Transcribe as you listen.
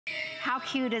How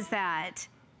cute is that?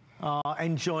 Oh,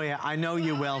 enjoy it. I know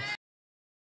you will.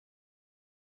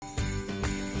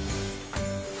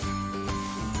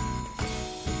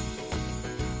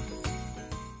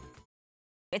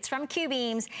 It's from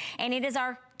Q-Beams, and it is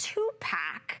our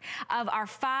 2-pack of our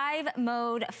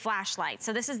 5-mode flashlight.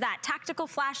 So this is that tactical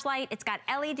flashlight. It's got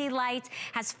LED lights,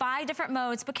 has 5 different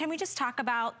modes, but can we just talk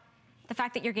about the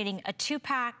fact that you're getting a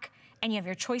 2-pack and you have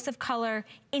your choice of color,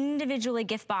 individually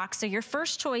gift box. So your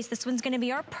first choice, this one's gonna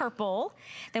be our purple.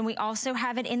 Then we also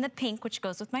have it in the pink, which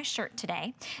goes with my shirt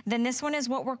today. Then this one is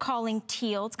what we're calling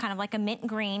teal. It's kind of like a mint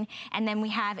green. And then we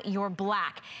have your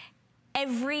black.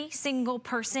 Every single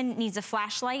person needs a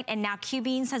flashlight, and now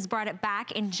Q-Beams has brought it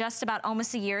back in just about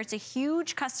almost a year. It's a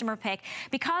huge customer pick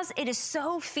because it is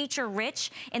so feature rich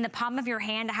in the palm of your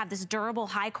hand to have this durable,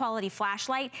 high quality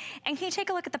flashlight. And can you take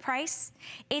a look at the price?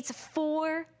 It's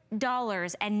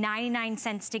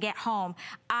 $4.99 to get home.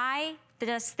 I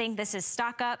just think this is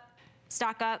stock up,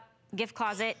 gift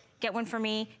closet. Get one for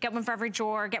me, get one for every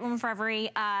drawer, get one for every,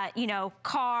 you know,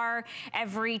 car,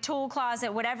 every tool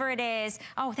closet, whatever it is.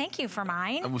 Oh, thank you for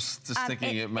mine. I was just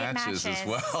thinking it matches as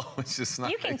well, which is nice.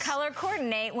 You can color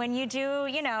coordinate when you do,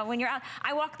 you know, when you're out.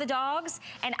 I walk the dogs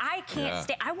and I can't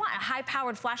stay. I want a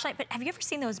high-powered flashlight, but have you ever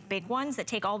seen those big ones that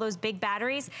take all those big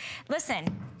batteries? Listen.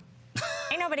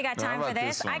 Ain't nobody got time for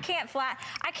this. I can't.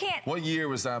 What year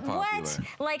was that popular? What?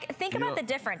 Like, think about the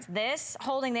difference. This,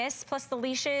 holding this, plus the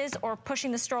leashes, or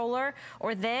pushing the stroller,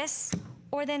 or this,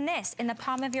 or then this, in the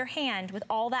palm of your hand with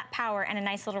all that power and a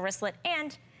nice little wristlet,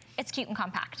 and it's cute and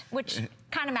compact, which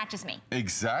kind of matches me.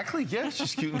 Exactly, yeah, it's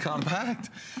just cute and compact.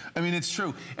 I mean, it's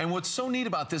true. And what's so neat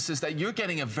about this is that you're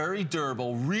getting a very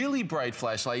durable, really bright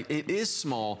flashlight. It is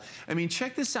small. I mean,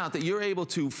 check this out, that you're able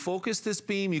to focus this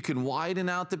beam. You can widen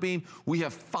out the beam. We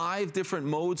have 5 different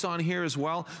modes on here as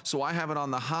well. So I have it on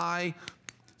the high.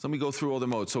 So let me go through all the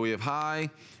modes. So we have high,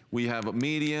 we have a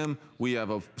medium, we have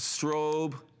a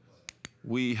strobe,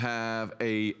 we have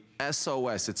a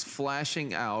SOS. It's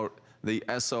flashing out the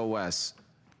SOS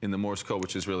in the Morse code,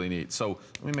 which is really neat. So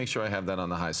let me make sure I have that on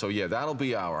the high. So yeah, that'll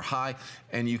be our high,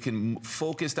 and you can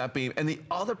focus that beam. And the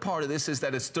other part of this is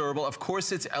that it's durable. Of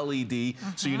course, it's LED,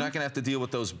 so you're not gonna have to deal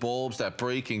with those bulbs that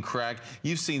break and crack.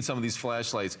 You've seen some of these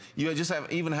flashlights. You just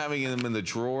have, even having them in the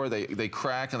drawer, they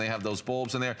crack and they have those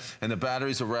bulbs in there, and the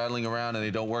batteries are rattling around and they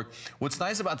don't work. What's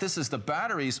nice about this is the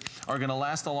batteries are gonna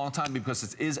last a long time because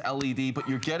it is LED, but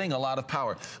you're getting a lot of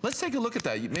power. Let's take a look at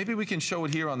that. Maybe we can show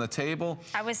it here on the table.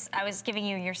 I was giving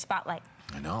you your spotlight.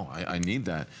 I know, I need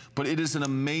that. But it is an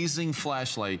amazing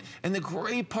flashlight. And the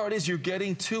great part is you're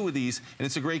getting 2 of these, and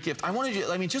it's a great gift. I wanted you,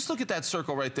 I mean, just look at that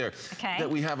circle right there that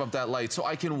we have of that light. So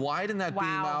I can widen that beam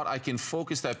out, I can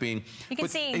focus that beam. You can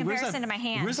see in comparison to my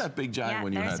hand. Where's that big giant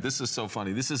one you had? This is so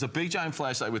funny. This is a big giant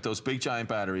flashlight with those big giant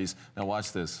batteries. Now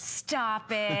watch this.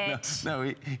 Stop it.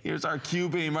 no, here's our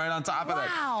Q-beam right on top of that.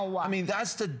 Wow. I mean,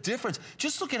 that's the difference.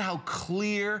 Just look at how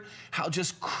clear, how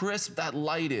just crisp that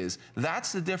light is.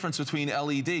 That's the difference between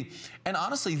LED. And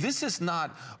honestly, this is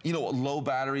not, you know, low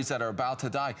batteries that are about to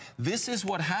die. This is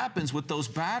what happens with those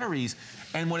batteries.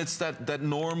 And when it's that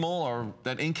normal or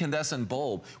that incandescent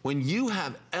bulb, when you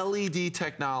have LED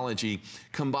technology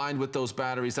combined with those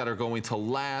batteries that are going to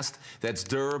last, that's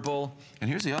durable. And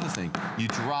here's the other thing. You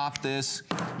drop this,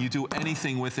 you do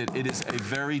anything with it, it is a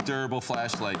very durable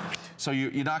flashlight. So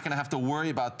you're not gonna have to worry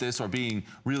about this or being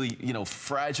really, you know,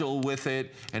 fragile with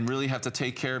it and really have to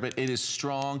take care of it. It is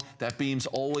strong. That beam's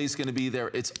always gonna be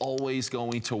there. It's always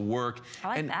going to work. I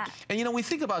like that. And you know, we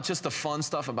think about just the fun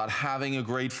stuff about having a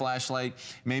great flashlight.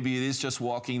 Maybe it is just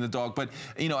walking the dog, but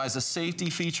you know, as a safety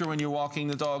feature when you're walking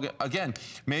the dog, again,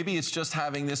 maybe it's just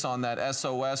having this on that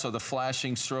SOS or the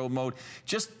flashing strobe mode,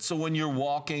 just so when you're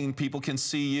walking, people can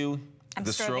see you.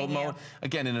 The strobe mode,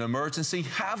 again, in an emergency,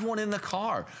 have one in the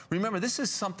car. Remember, this is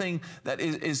something that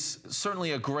is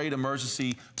certainly a great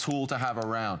emergency tool to have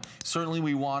around. Certainly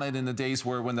we want it in the days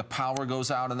where when the power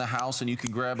goes out in the house and you can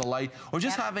grab a light, or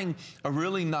just having a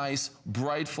really nice,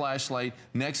 bright flashlight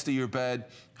next to your bed.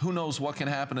 Who knows what can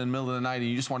happen in the middle of the night, and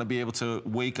you just want to be able to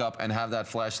wake up and have that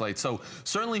flashlight. So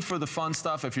certainly for the fun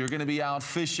stuff, if you're going to be out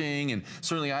fishing, and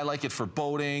certainly I like it for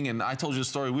boating. And I told you a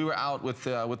story. We were out with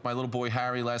my little boy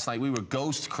Harry last night. We were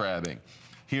ghost crabbing.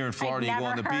 Here in Florida, you go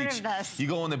on the beach. You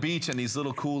go on the beach, and these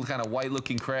little cool kind of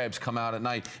white-looking crabs come out at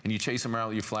night, and you chase them around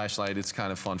with your flashlight. It's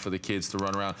kind of fun for the kids to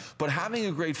run around. But having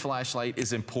a great flashlight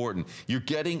is important. You're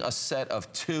getting a set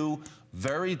of 2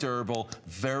 very durable,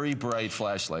 very bright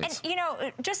flashlights. And you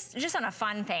know, just on a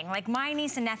fun thing, like my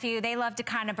niece and nephew, they love to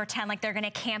kind of pretend like they're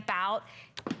gonna camp out.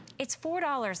 it's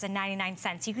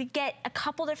 $4.99. You could get a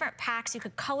couple different packs. You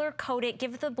could color code it,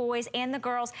 give it to the boys and the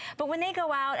girls. But when they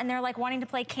go out and they're like wanting to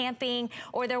play camping,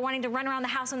 or they're wanting to run around the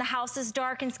house when the house is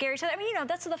dark and scary, I mean, you know,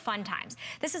 that's the fun times.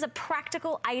 This is a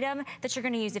practical item that you're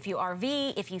gonna use if you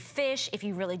RV, if you fish, if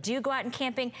you really do go out and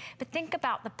camping. But think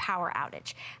about the power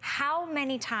outage. How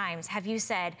many times have you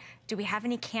said, do we have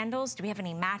any candles? Do we have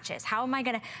any matches? How am I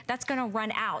gonna, that's gonna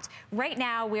run out. Right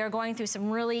now, we are going through some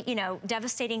really, you know,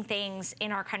 devastating things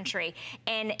in our country.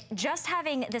 And just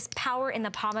having this power in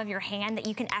the palm of your hand that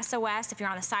you can SOS if you're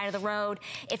on the side of the road,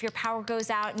 if your power goes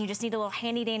out and you just need a little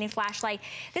handy dandy flashlight.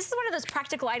 This is one of those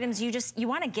practical items you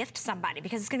wanna gift somebody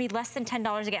because it's gonna be less than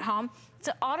 $10 to get home.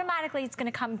 So automatically it's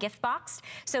gonna come gift boxed.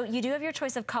 So you do have your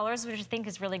choice of colors, which I think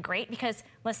is really great because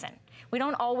listen, we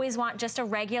don't always want just a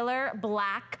regular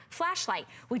black flashlight.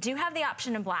 We do have the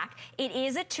option in black. It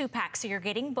is a 2-pack, so you're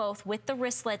getting both with the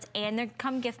wristlets and they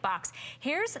come gift box.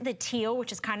 Here's the teal,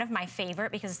 which is kind of my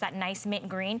favorite because it's that nice mint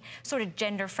green, sort of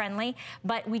gender friendly,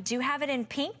 but we do have it in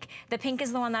pink. The pink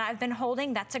is the one that I've been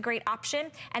holding. That's a great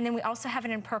option. And then we also have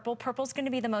it in purple. Purple's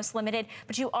gonna be the most limited,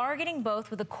 but you are getting both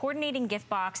with a coordinating gift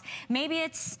box. Maybe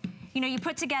it's, you know, you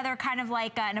put together kind of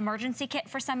like an emergency kit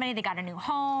for somebody. They got a new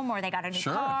home or they got a new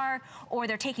car or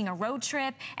they're taking a road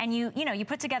trip, and you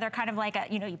put together kind of like a,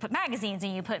 you know, you put magazines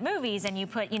and you put movies and you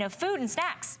put, you know, food and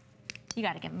snacks. You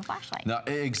got to give them a flashlight. No,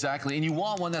 exactly. And you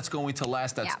want one that's going to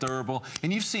last, that's durable.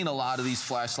 And you've seen a lot of these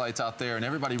flashlights out there, and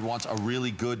everybody wants a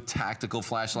really good tactical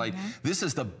flashlight. This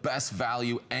is the best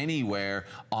value anywhere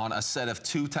on a set of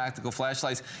 2 tactical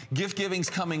flashlights. Gift giving's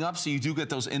coming up, so you do get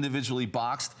those individually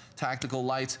boxed tactical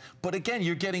lights. But again,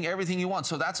 you're getting everything you want.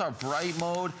 So that's our bright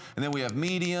mode, and then we have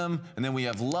medium, and then we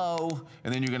have low,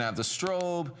 and then you're gonna have the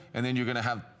strobe, and then you're gonna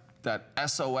have that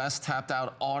SOS tapped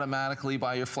out automatically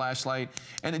by your flashlight.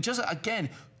 And it just, again,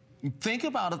 think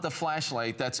about it, the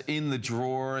flashlight that's in the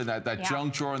drawer, that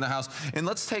junk drawer in the house. And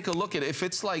let's take a look at it. If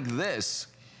it's like this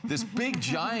big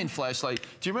giant flashlight,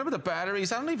 do you remember the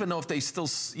batteries? I don't even know if they still,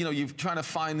 you know, you're trying to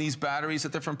find these batteries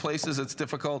at different places, it's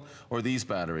difficult, or these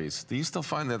batteries. Do you still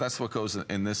find that that's what goes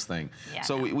in this thing?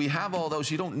 So we have all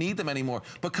those, you don't need them anymore.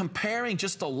 But comparing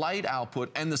just the light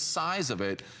output and the size of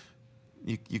it,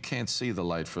 you can't see the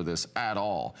light for this at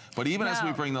all. But even as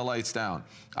we bring the lights down,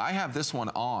 I have this one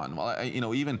on. Well, you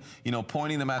know, even, you know,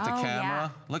 pointing them at the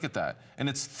camera, look at that. And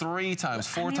it's 3 times,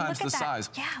 4 times the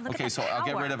size. Okay, so I'll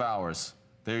get rid of ours.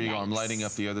 There you go, I'm lighting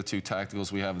up the other 2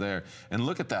 tacticals we have there. And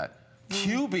look at that.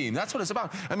 Q-beam, that's what it's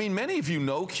about. I mean, many of you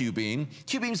know Q-beam.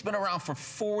 Q-beam's been around for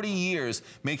 40 years,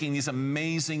 making these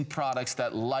amazing products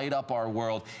that light up our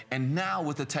world. And now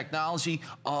with the technology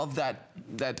of that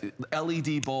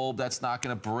LED bulb that's not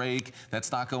gonna break,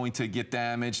 that's not going to get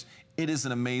damaged, it is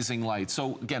an amazing light.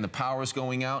 So again, the power is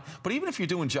going out, but even if you're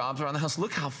doing jobs around the house,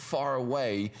 look how far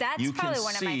away you can see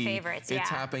one of my favorites. It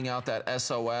tapping out that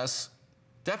SOS.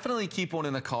 Definitely keep one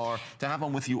in the car. To have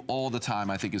one with you all the time,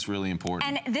 I think, is really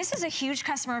important. And this is a huge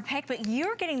customer pick, but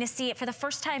you're getting to see it for the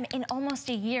first time in almost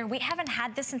a year. We haven't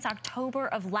had this since October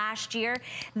of last year.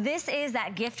 This is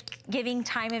that gift-giving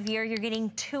time of year. You're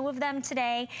getting 2 of them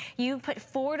today. You put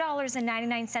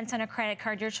 $4.99 on a credit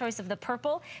card, your choice of the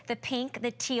purple, the pink,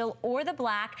 the teal, or the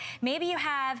black. Maybe you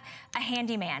have a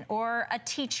handyman or a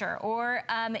teacher or,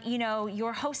 you know,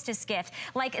 your hostess gift.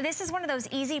 Like, this is one of those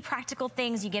easy, practical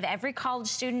things you give every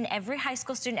college student, every high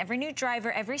school student, every new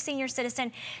driver, every senior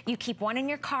citizen. You keep one in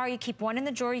your car, you keep one in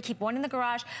the drawer, you keep one in the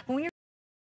garage. But when you're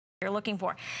looking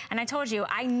for. And I told you,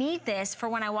 I need this for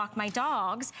when I walk my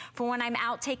dogs, for when I'm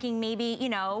out taking maybe, you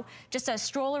know, just a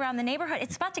stroll around the neighborhood.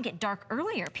 It's about to get dark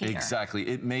earlier, Peter. Exactly,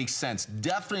 it makes sense.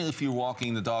 Definitely if you're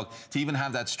walking the dog, to even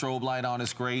have that strobe light on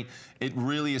is great. It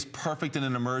really is perfect in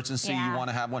an emergency. You want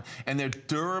to have one. And they're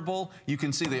durable. You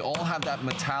can see they all have that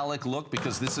metallic look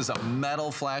because this is a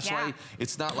metal flashlight.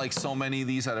 It's not like so many of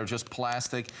these that are just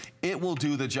plastic. It will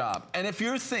do the job. And if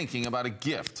you're thinking about a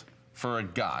gift for a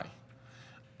guy,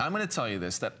 I'm going to tell you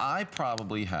this, that I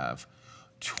probably have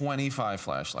 25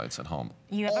 flashlights at home.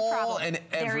 You have a problem.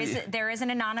 There is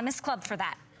an anonymous club for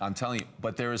that. I'm telling you,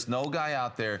 but there is no guy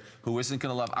out there who isn't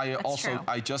going to love.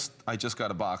 I just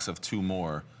got a box of 2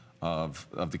 more of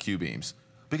the Q-beams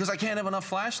because I can't have enough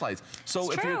flashlights.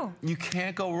 So you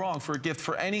can't go wrong for a gift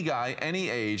for any guy,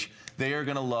 any age. They are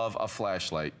going to love a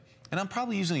flashlight. And I'm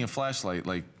probably using a flashlight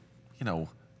like, you know,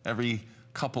 every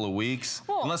couple of weeks,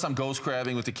 unless I'm ghost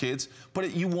crabbing with the kids.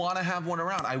 But you want to have one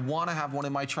around. I want to have one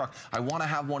in my truck. I want to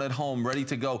have one at home ready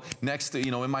to go next to,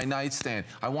 you know, in my nightstand.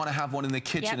 I want to have one in the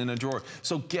kitchen in a drawer.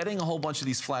 So getting a whole bunch of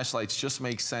these flashlights just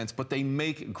makes sense, but they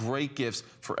make great gifts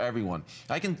for everyone.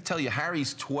 I can tell you,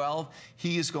 Harry's 12.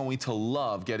 He is going to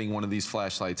love getting one of these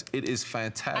flashlights. It is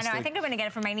fantastic. I know. I think I'm going to get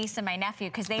it for my niece and my nephew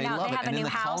because they have a new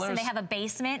house and they have a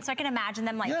basement, so I can imagine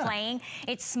them like playing.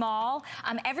 It's small.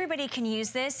 Everybody can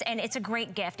use this, and it's a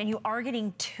great gift. And you are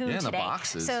getting two today. The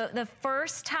boxes. So the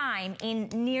first time in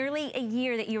nearly a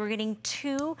year that you were getting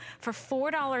two for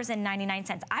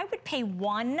 $4.99. I would pay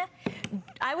one.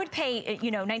 I would pay,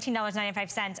 you know,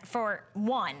 $19.95 for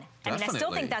one. Definitely. I mean, I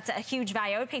still think that's a huge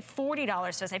value. I would pay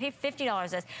 $40 for this. I pay $50 for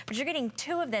this. But you're getting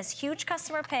two of this huge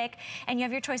customer pick, and you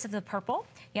have your choice of the purple,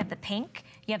 you have the pink,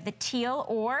 you have the teal,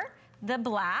 or the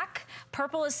black.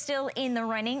 Purple is still in the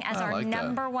running as our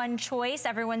 #1 choice.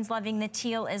 Everyone's loving the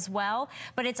teal as well.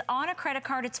 But it's on a credit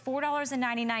card. It's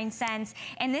 $4.99.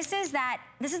 And this is that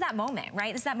moment,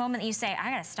 right? This is that moment that you say,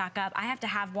 I gotta stock up. I have to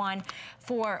have one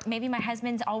for maybe my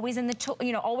husband's always in the,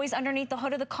 you know, always underneath the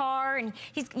hood of the car, and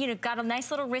he's, you know, got a nice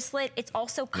little wristlet. It's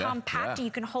also compact. You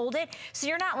can hold it. So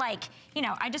you're not like, you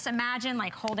know, I just imagine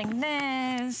like holding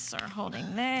this or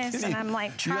holding this, and I'm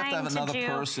like trying to have another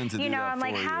person to do you know, that I'm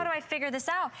like, for how you. do I figure this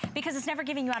out? Because it's never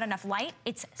giving you out enough light.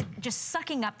 It's just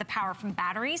sucking up the power from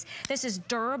batteries. This is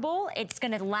durable. It's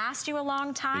gonna last you a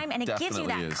long time, and it gives you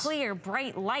that clear,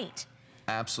 bright light.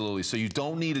 Absolutely. So you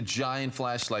don't need a giant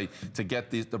flashlight to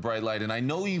get the bright light. And I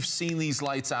know you've seen these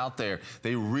lights out there.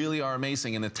 They really are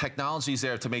amazing. And the technology's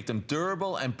there to make them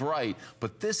durable and bright.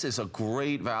 But this is a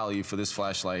great value for this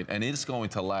flashlight. And it's going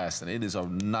to last. And it is a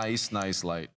nice, nice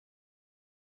light.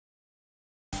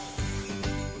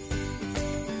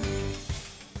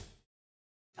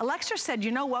 Alexa said,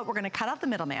 you know what, we're gonna cut out the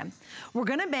middleman. We're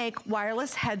gonna make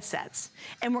wireless headsets,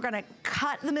 and we're gonna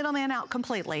cut the middleman out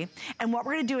completely, and what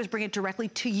we're gonna do is bring it directly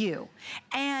to you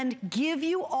and give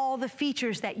you all the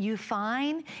features that you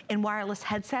find in wireless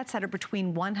headsets that are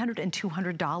between $100 and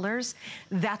 $200.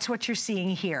 That's what you're seeing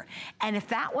here. And if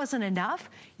that wasn't enough,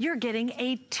 you're getting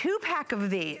a 2-pack of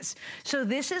these. So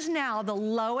this is now the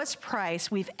lowest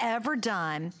price we've ever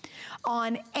done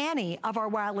on any of our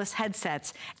wireless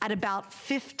headsets at about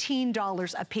 $15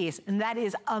 a piece, and that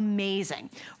is amazing.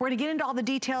 We're gonna get into all the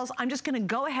details. I'm just gonna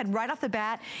go ahead right off the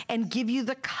bat and give you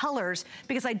the colors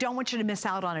because I don't want you to miss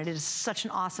out on it. It is such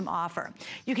an awesome offer.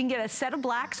 You can get a set of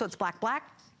black, so it's black, black.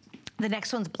 The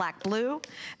next one's black blue.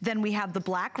 Then we have the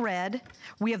black red.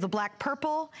 We have the black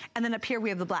purple. And then up here we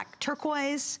have the black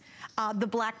turquoise. The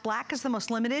black black is the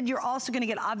most limited. You're also gonna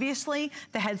get, obviously,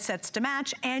 the headsets to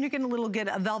match, and you're gonna get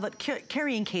a velvet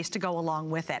carrying case to go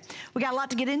along with it. We got a lot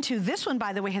to get into. This one,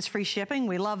 by the way, has free shipping.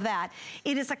 We love that.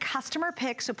 It is a customer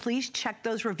pick, so please check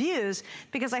those reviews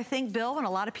because I think, Bill, when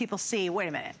a lot of people see, wait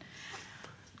a minute,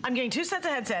 I'm getting 2 sets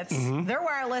of headsets. They're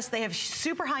wireless. They have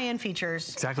super high-end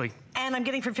features. Exactly. And I'm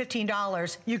getting for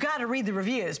 $15. You got to read the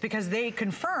reviews because they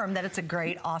confirm that it's a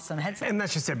great, awesome headset. And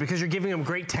that's just it, because you're giving them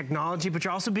great technology, but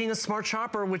you're also being a smart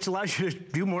shopper, which allows you to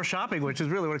do more shopping, which is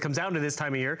really what it comes down to this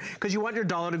time of year, because you want your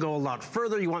dollar to go a lot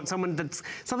further. You want something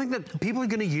that people are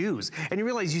going to use. And you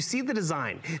realize, you see the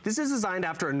design. This is designed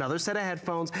after another set of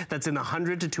headphones that's in the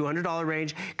 $100 to $200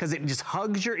 range, because it just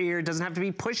hugs your ear. It doesn't have to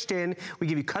be pushed in. We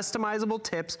give you customizable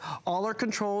tips. All our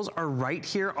controls are right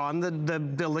here on the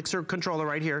Elixir controller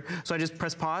right here. So I just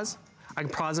press pause. I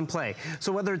can pause and play.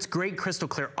 So whether it's great crystal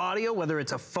clear audio, whether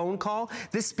it's a phone call,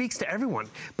 this speaks to everyone,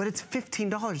 but it's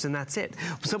 $15 and that's it.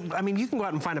 So, I mean, you can go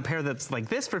out and find a pair that's like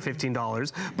this for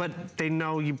 $15, but they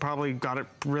know you probably got it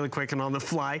really quick and on the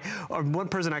fly. Or one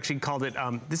person actually called it,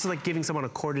 this is like giving someone a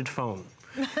corded phone.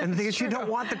 And the thing is, you don't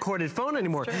want the corded phone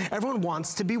anymore. Everyone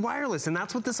wants to be wireless, and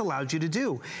that's what this allows you to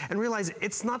do. And realize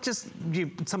it's not just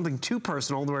something too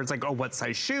personal, where it's like, oh, what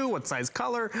size shoe, what size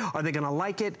color, are they gonna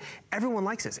like it? Everyone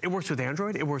likes this. It works with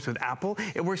Android, it works with Apple,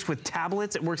 it works with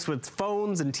tablets, it works with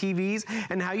phones and TVs,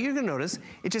 and how you're gonna notice,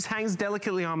 it just hangs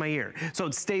delicately on my ear. So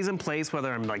it stays in place,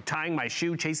 whether I'm like tying my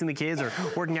shoe, chasing the kids, or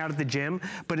working out at the gym.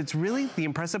 But it's really, the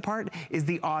impressive part is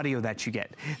the audio that you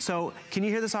get. So, can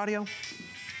you hear this audio?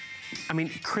 I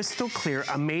mean, crystal clear,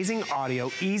 amazing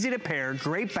audio, easy to pair,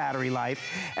 great battery life,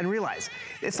 and realize,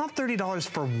 it's not $30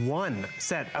 for one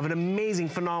set of an amazing,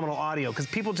 phenomenal audio, because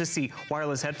people just see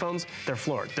wireless headphones, they're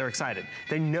floored, they're excited.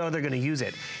 They know they're gonna use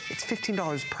it. It's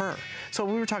 $15 per. So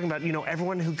we were talking about, you know,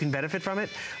 everyone who can benefit from it.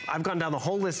 I've gone down the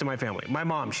whole list of my family. My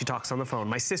mom, she talks on the phone.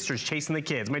 My sister's chasing the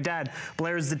kids. My dad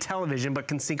blares the television, but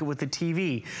can sync it with the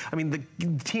TV. I mean, the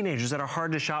teenagers that are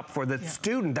hard to shop for, the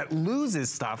student that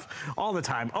loses stuff all the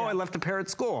time. Oh, I left a pair at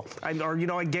school. Or, you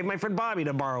know, I gave my friend Bobby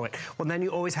to borrow it. Well, then you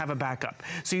always have a backup.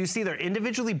 So you see they're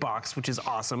individually boxed, which is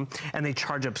awesome, and they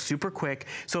charge up super quick.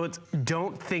 So it's,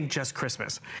 don't think just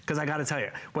Christmas. Because I gotta tell you,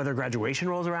 whether graduation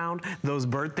rolls around, those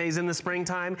birthdays in the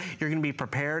springtime, you're gonna be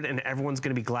prepared and everyone's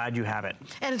gonna be glad you have it.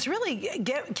 And it's really,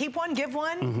 keep one, give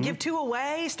one, give two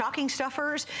away, stocking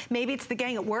stuffers. Maybe it's the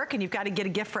gang at work and you've got to get a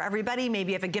gift for everybody.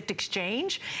 Maybe you have a gift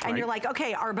exchange and you're like,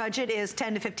 okay, our budget is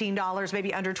 $10 to $15,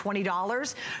 maybe under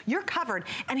 $20. You're covered.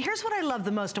 And here's what I love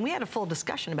the most, and we had a full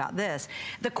discussion about this.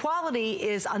 The quality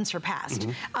is unsurpassed.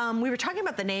 We were talking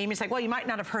about the name. It's like, well, you might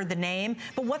not have heard the name,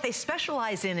 but what they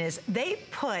specialize in is they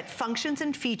put functions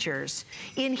and features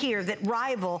in here that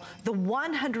rival the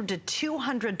 $100 to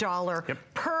 $200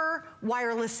 per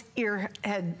wireless ear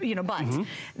head, you know, buds.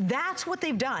 That's what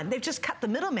they've done. They've just cut the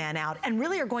middleman out and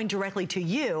really are going directly to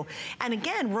you. And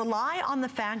again, rely on the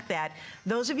fact that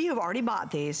those of you who have already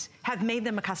bought these have made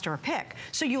them a customer pick.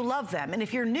 So you love them. And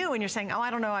if you're new and you're saying, oh,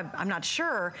 I don't know, I'm not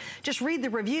sure, just read the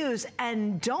reviews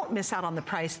and don't miss out on the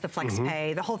price, the flex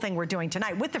pay, the whole thing we're doing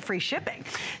tonight with the free shipping.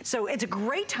 So it's a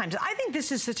great time. I think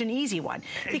this is such an easy one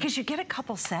because you get a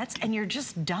couple sets and you're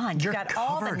just done. You got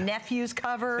all the nephews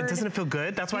covered. Doesn't it feel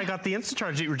good? That's why I got the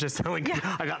Instacharge that you were just telling.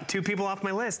 I got 2 people off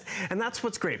my list. And that's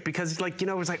what's great because, like, you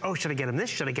know, it's like, oh, should I get him this?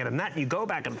 Should I get him that? And you go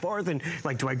back and forth and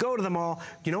like, do I go to them all?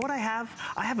 You know what I have?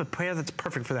 I have a pair that's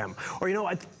perfect for them. Or, you know,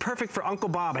 it's perfect for Uncle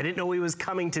Bob. I didn't know he was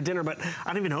coming to dinner, but I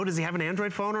don't even know, does he have an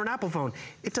Android phone or an Apple phone?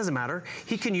 It doesn't matter.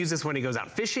 He can use this when he goes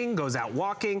out fishing, goes out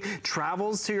walking,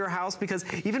 travels to your house, because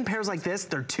even pairs like this,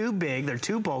 they're too big, they're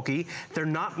too bulky, they're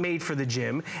not made for the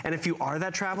gym. And if you are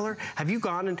that traveler, have you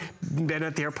gone and been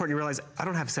at the airport and you realize, I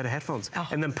don't have a set of headphones?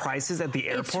 And then prices at the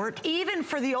airport? Even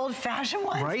for the old-fashioned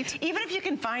ones, right? Even if you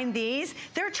can find these,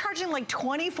 they're charging like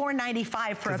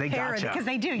 $24.95 for a pair. Because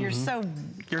they do. You're so...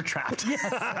 You're trapped. Yes.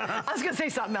 I was going to say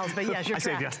something else, but yes, you're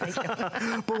trapped. Thank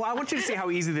you. But I want you to see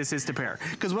how easy this is to pair.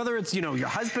 Because whether it's, you know, your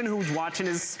husband who's watching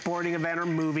his sporting event or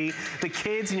movie, the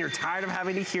kids, and you're tired of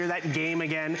having to hear that game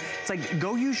again, it's like,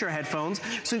 go use your headphones.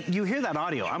 So you hear that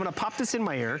audio. I'm going to pop this in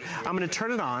my ear. I'm going to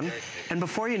turn it on. And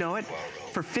before you know it,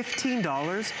 for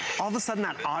 $15, all of a sudden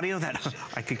that audio that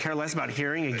I could care less about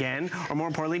hearing again, or more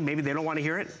importantly, maybe they don't want to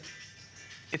hear it,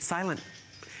 it's silent.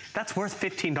 That's worth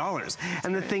 $15.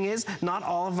 And the thing is, not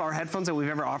all of our headphones that we've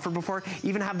ever offered before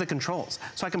even have the controls.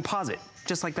 So I can pause it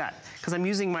just like that because I'm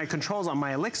using my controls on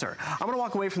my Elixir. I'm gonna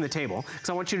walk away from the table because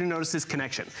I want you to notice this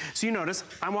connection. So you notice,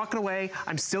 I'm walking away,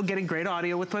 I'm still getting great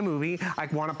audio with my movie. I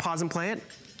wanna pause and play it.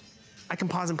 I can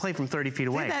pause and play from 30 feet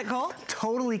away. Isn't that cool?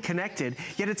 Totally connected,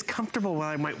 yet it's comfortable while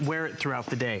I might wear it throughout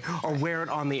the day or wear it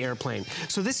on the airplane.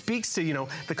 So this speaks to, you know,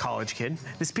 the college kid.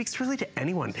 This speaks really to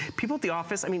anyone. People at the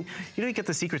office, I mean, you know, you get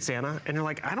the Secret Santa and you're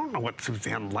like, I don't know what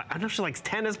Suzanne likes. I know she likes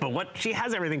tennis, but what, she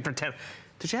has everything for tennis.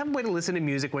 Does she have a way to listen to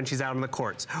music when she's out on the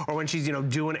courts or when she's, you know,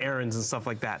 doing errands and stuff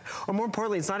like that? Or more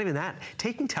importantly, it's not even that,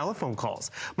 taking telephone calls.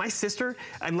 My sister,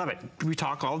 I love it. We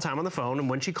talk all the time on the phone, and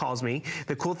when she calls me,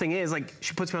 the cool thing is, like,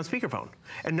 she puts me on speakerphone.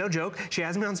 And no joke, she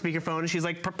has me on speakerphone and she's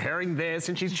like preparing this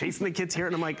and she's chasing the kids here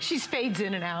and I'm like. She fades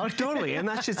in and out. Totally, and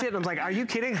that's just it. And I'm like, are you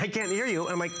kidding? I can't hear you.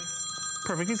 And I'm like,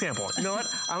 perfect example. You know what?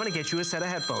 I'm gonna get you a set of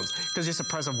headphones because just a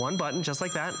press of one button, just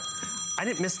like that. I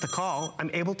didn't miss the call.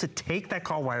 I'm able to take that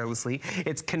call wirelessly.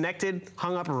 It's connected,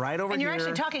 hung up right over here. And you're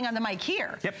actually talking on the mic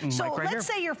here. Yep, so mic right here. Let's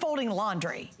say you're folding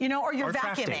laundry, you know, or you're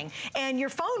vacuuming, and your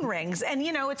phone rings, and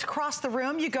you know, it's across the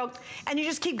room, you go, and you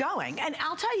just keep going. And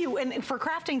I'll tell you, and for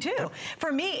crafting too,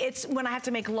 for me, it's when I have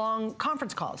to make long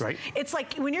conference calls. Right. It's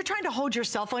like when you're trying to hold your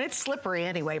cell phone, it's slippery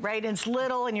anyway, right? And it's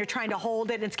little, and you're trying to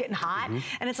hold it, and it's getting hot,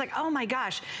 and it's like, oh my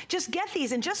gosh, just get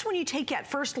these. And just when you take that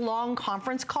first long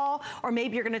conference call, or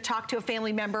maybe you're gonna talk to a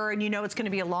family member, and you know it's going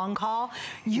to be a long call,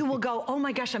 you will go, oh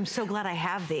my gosh, I'm so glad I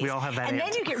have these. We all have that. And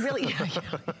then you get really,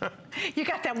 you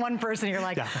got that one person, you're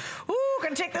like, ooh,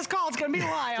 gonna take this call, it's gonna be a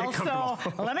while, so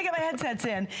let me get my headsets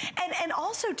in. And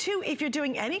also too, if you're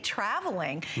doing any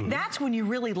traveling, that's when you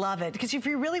really love it. Because if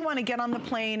you really want to get on the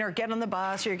plane or get on the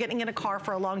bus, or you're getting in a car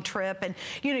for a long trip, and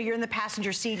you know, you're in the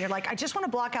passenger seat, and you're like, I just want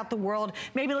to block out the world,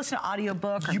 maybe listen to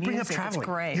audiobook or you bring music. up traveling. It's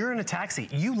great. You're in a taxi.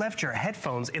 You left your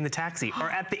headphones in the taxi or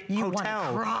at the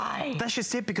hotel. Cry. That's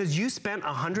just it, because you spent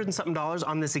 $100 and something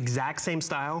on this exact same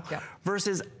style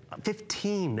versus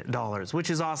 $15, which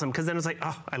is awesome. Because then it's like,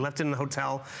 oh, I left it in the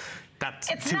hotel. that's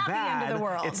it's too not bad. the end of the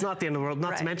world. It's not the end of the world.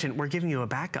 Not to mention, we're giving you a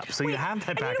backup, so you have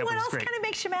that backup. And you know what else great. kind of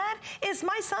makes you mad? Is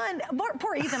my son,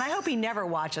 poor Ethan, I hope he never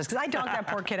watches, because I dog that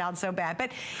poor kid out so bad.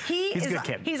 But he's a good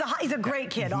kid. He's a great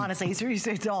kid, honestly. He's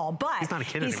a doll. But he's not a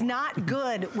kid he's anymore. Not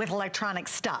good with electronic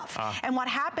stuff. And what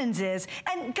happens is,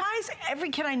 and guys, every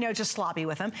kid I know is just sloppy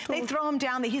with him. They throw him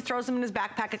down, he throws them in his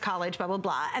backpack at college, blah, blah,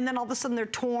 blah. And then all of a sudden they're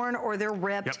torn or they're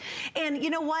ripped. And you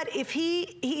know what? If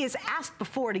he is asked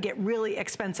before to get really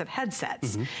expensive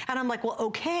headsets. And I'm like, well,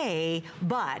 okay,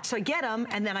 but. So I get them,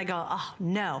 and then I go, oh,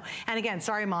 no. And again,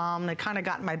 sorry, Mom, they kind of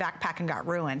got in my backpack and got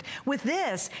ruined. With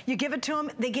this, you give it to them,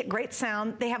 they get great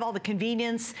sound, they have all the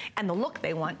convenience and the look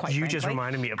they want, quite frankly. You just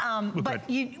reminded me of, but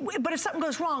if something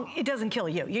goes wrong, it doesn't kill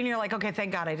you. You're like, okay,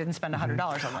 thank God I didn't spend $100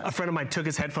 on this. A friend of mine took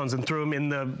his headphones and threw them in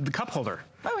the cup holder.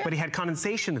 But he had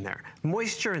condensation in there,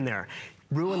 moisture in there.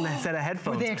 Ruined the set of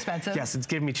headphones. Were they expensive? Yes, it's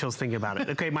giving me chills thinking about it.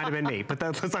 Okay, it might have been me, but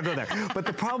let's not go there. But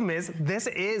the problem is, this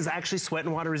is actually sweat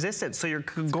and water resistant, so you're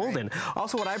golden.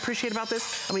 Also, what I appreciate about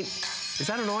this, I mean, is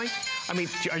that annoying? I mean,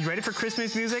 are you ready for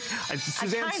Christmas music? I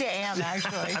kind of am,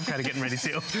 actually. I'm kind of getting ready,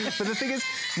 too. But the thing is,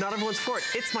 not everyone's for it.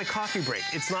 It's my coffee break.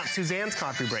 It's not Suzanne's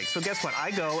coffee break. So guess what?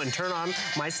 I go and turn on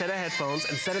my set of headphones.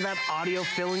 Instead of that audio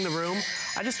filling the room,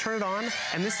 I just turn it on,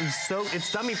 and this is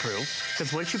it's dummy-proof,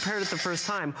 because once you pair it the first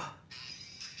time,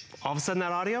 all of a sudden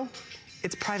that audio,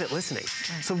 it's private listening.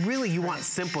 So really you want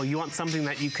simple, you want something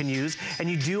that you can use, and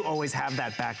you do always have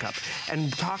that backup.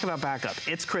 And talk about backup,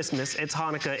 it's Christmas, it's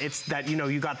Hanukkah, it's that,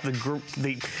 you got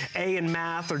the A in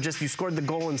math, or just you scored the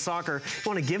goal in soccer, you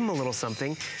wanna give them a little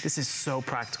something. This is so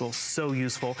practical, so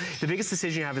useful. The biggest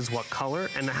decision you have is what color,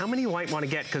 and how many you might wanna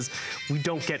get, because we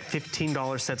don't get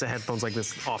 $15 sets of headphones like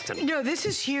this often. No, this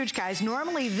is huge, guys.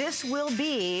 Normally this will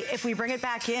be, if we bring it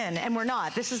back in, and we're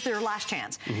not, this is their last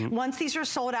chance. Once these are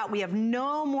sold out, we have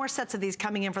no more sets of these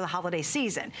coming in for the holiday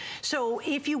season. So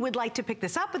if you would like to pick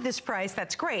this up at this price,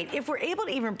 that's great. If we're able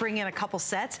to even bring in a couple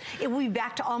sets, it will be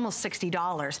back to almost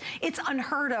 $60. It's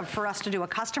unheard of for us to do a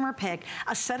customer pick,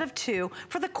 a set of 2,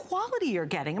 for the quality you're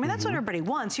getting. I mean, that's what everybody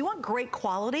wants. You want great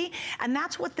quality, and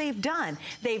that's what they've done.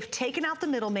 They've taken out the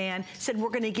middleman, said we're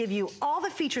gonna give you all the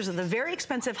features of the very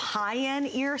expensive high-end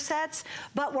ear sets,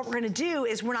 but what we're gonna do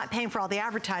is we're not paying for all the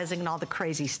advertising and all the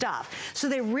crazy stuff. So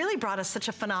they really brought us such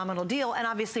a phenomenal deal, and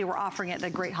obviously we're offering it at a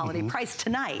great holiday price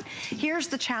tonight. Here's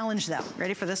the challenge though.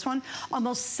 Ready for this one?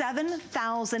 Almost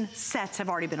 7,000 sets have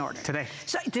already been ordered. Today.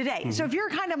 So So if you're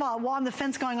kind of on the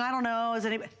fence going, I don't know,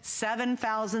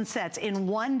 7,000 sets in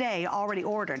one day already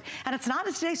ordered. And it's not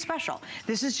a today special.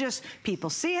 This is just people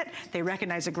see it, they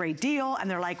recognize a great deal, and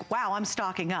they're like, wow, I'm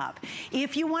stocking up.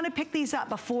 If you want to pick these up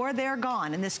before they're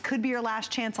gone, and this could be your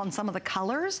last chance on some of the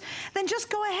colors, then just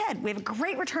go ahead. We have a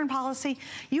great return policy.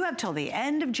 You have till the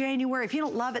end of January. If you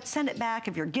don't love it, send it back.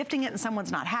 If you're gifting it and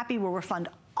someone's not happy, we'll refund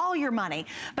all your money.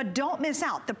 But don't miss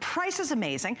out. The price is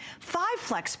amazing. 5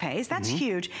 flex pays, that's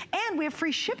huge. And we have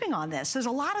free shipping on this. There's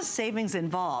a lot of savings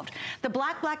involved. The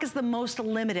black is the most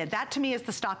limited. That to me is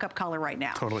the stock up color right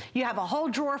now. Totally. You have a whole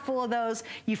drawer full of those.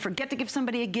 You forget to give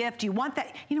somebody a gift. You want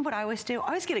that. You know what I always do? I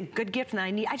always get a good gift and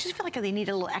I just feel like they need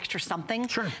a little extra something.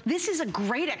 Sure. This is a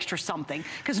great extra something,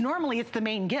 because normally it's the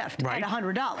main gift at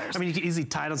 $100. I mean, you can easily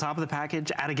tie it on top of the package,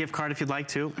 add a gift card if you'd like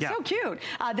to. Yeah. So cute.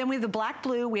 Then we have the black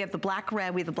blue, we have the black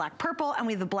red, we have the black purple, and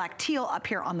we have the black teal up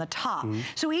here on the top.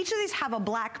 So each of these have a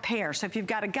black pair. So if you've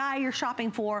got a guy you're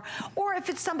shopping for, or if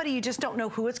it's somebody you just don't know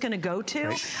who it's gonna go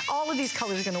to, all of these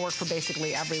colors are gonna work for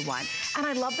basically everyone. And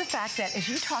I love the fact that, as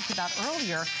you talked about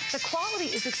earlier, the quality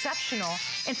is exceptional.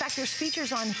 In fact, there's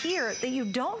features on here that you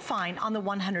don't find on the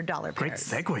 $100 pairs. Great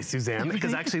segue, Suzanne,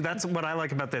 because actually that's what I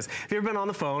like about this. Have you ever been on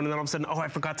the phone and then all of a sudden, oh, I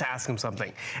forgot to ask him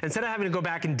something. Instead of having to go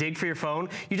back and dig for your phone,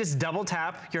 you just double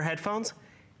tap your headphones.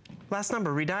 Last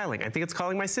number, redialing. I think it's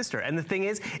calling my sister. And the thing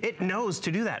is, it knows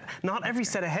to do that. Not every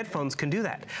set of headphones can do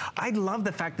that. I love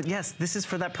the fact that, yes, this is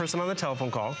for that person on the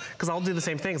telephone call, because I'll do the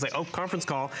same thing. It's like, oh, conference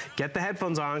call, get the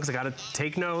headphones on, because I got to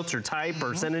take notes or type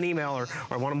or send an email, or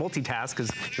I want to multitask, because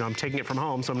I'm taking it from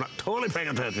home, so I'm not totally paying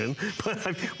attention.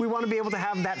 But we want to be able to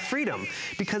have that freedom,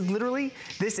 because literally,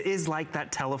 this is like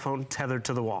that telephone tethered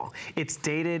to the wall. It's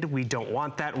dated. We don't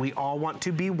want that. We all want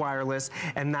to be wireless,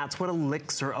 and that's what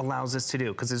Elixir allows us to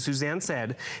do, because as Suzanne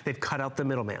said, they've cut out the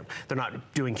middleman. They're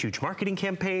not doing huge marketing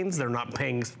campaigns. They're not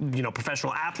paying,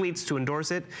 professional athletes to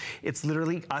endorse it. It's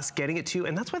literally us getting it to you,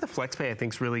 and that's why the FlexPay I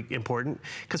think is really important,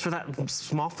 because for that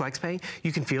small FlexPay,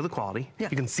 you can feel the quality. You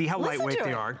can see how lightweight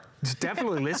they are.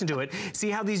 Definitely listen to it. See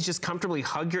how these just comfortably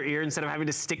hug your ear instead of having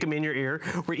to stick them in your ear.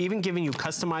 We're even giving you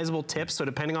customizable tips. So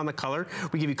depending on the color,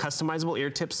 we give you customizable ear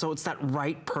tips. So it's that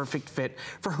right, perfect fit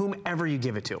for whomever you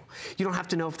give it to. You don't have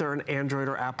to know if they're an Android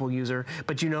or Apple user,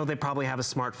 but you know they probably have a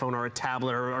smartphone or a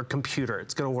tablet or a computer.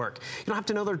 It's gonna work. You don't have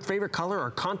to know their favorite color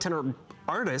or content or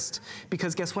artist,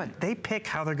 because guess what? They pick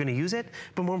how they're gonna use it,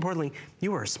 but more importantly,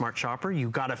 you are a smart shopper. You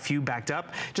got a few backed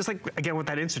up. Just like, again, with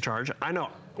that Instacharge, I know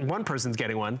one person's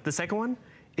getting one. The second one,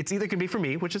 it's either gonna be for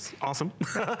me, which is awesome,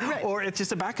 right, or it's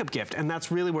just a backup gift, and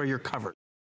that's really where you're covered.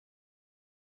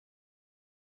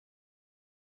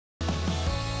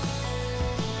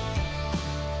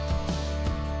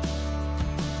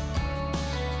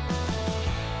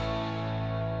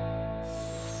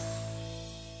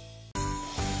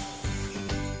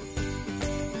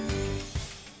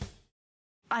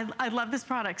 I love this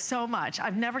product so much.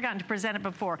 I've never gotten to present it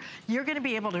before. You're gonna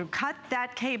be able to cut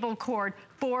that cable cord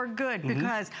for good,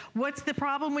 because what's the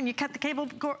problem when you cut the cable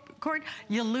cord?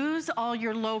 You lose all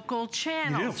your local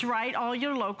channels, right? All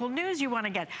your local news you want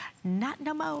to get. Not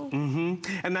no more.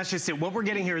 And that's just it. What we're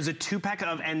getting here is a 2-pack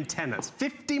of antennas,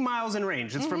 50 miles in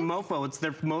range. It's from Mofo. It's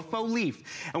their Mofo Leaf.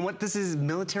 And what this is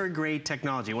military-grade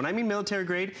technology. When I mean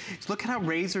military-grade, look at how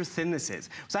razor thin this is.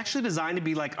 It was actually designed to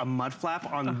be like a mud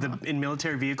flap on in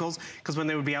military vehicles, because when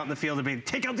they would be out in the field, they'd be,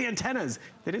 take out the antennas.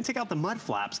 They didn't take out the mud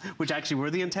flaps, which actually were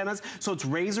the antennas. So it's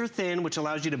razor thin, which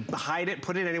allows you to hide it,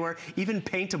 put it anywhere, even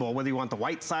paintable, whether you want the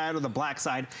white side or the black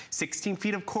side, 16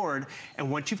 feet of cord. And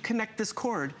once you've connected this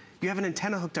cord, you have an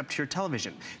antenna hooked up to your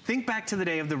television. Think back to the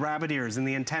day of the rabbit ears and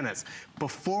the antennas.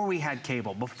 Before we had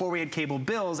cable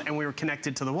bills and we were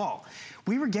connected to the wall,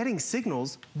 we were getting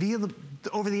signals via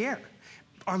over the air.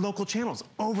 Our local channels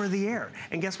over the air.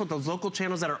 And guess what? Those local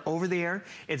channels that are over the air,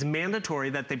 it's mandatory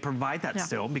that they provide that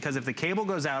still, because if the cable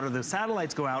goes out or the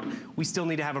satellites go out, we still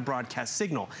need to have a broadcast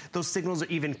signal. Those signals are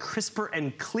even crisper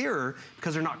and clearer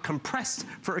because they're not compressed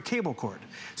for a cable cord.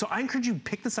 So I encourage you,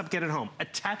 pick this up, get it home,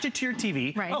 attach it to your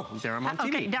TV. Right. Oh, there I'm on TV.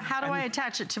 Okay, now how do I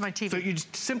attach it to my TV? So you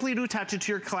just simply do attach it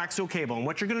to your coaxial cable, and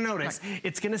what you're gonna notice,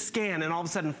 it's gonna scan and all of a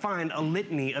sudden find a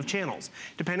litany of channels.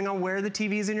 Depending on where the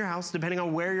TV is in your house, depending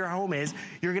on where your home is,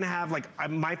 you're gonna have, like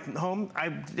my home,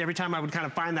 every time I would kind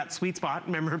of find that sweet spot,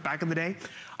 remember back in the day,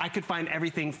 I could find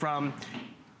everything from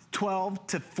 12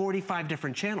 to 45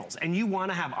 different channels. And you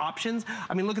wanna have options.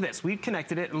 I mean, look at this. We've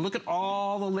connected it and look at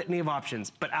all the litany of options.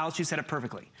 But Alice, you said it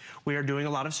perfectly. We are doing a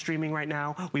lot of streaming right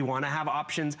now. We wanna have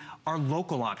options, our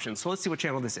local options. So let's see what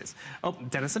channel this is. Oh,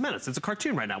 Dennis the Menace. It's a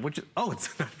cartoon right now, which is, oh,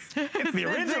 it's the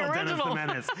original Dennis the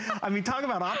Menace. I mean, talk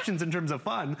about options in terms of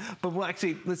fun, but we'll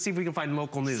actually, let's see if we can find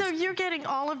local news. So you're getting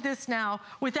all of this now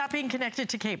without being connected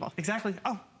to cable. Exactly.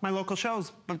 Oh, my local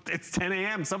shows. But it's 10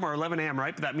 a.m. somewhere, 11 a.m.,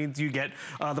 right? But that means you get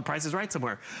The Price is Right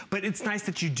somewhere. But it's nice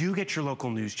that you do get your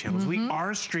local news channels. We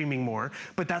are streaming more,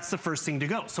 but that's the first thing to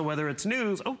go. So whether it's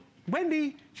news, oh,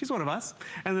 Wendy, she's one of us.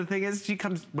 And the thing is, she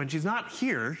comes, when she's not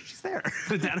here, she's there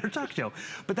at her talk show.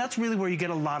 But that's really where you get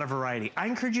a lot of variety. I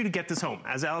encourage you to get this home.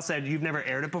 As Alice said, you've never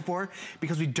aired it before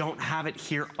because we don't have it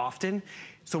here often.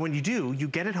 So when you do, you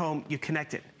get it home, you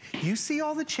connect it. You see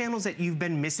all the channels that you've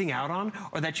been missing out on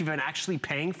or that you've been actually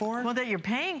paying for? Well, that you're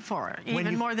paying for,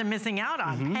 even more than missing out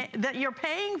on. That you're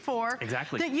paying for,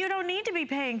 that you don't need to be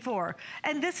paying for.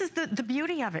 And this is the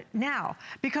beauty of it now,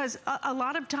 because a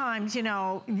lot of times, you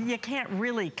know, you can't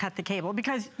really cut the cable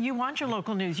because you want your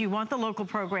local news, you want the local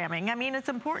programming. I mean, it's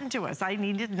important to us. I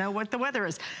need to know what the weather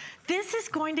is. This is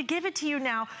going to give it to you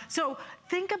now. So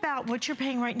think about what you're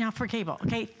paying right now for cable,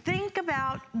 okay? Think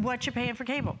about what you're paying for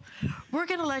cable. We're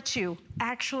gonna let you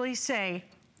actually say,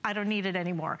 I don't need it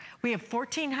anymore. We have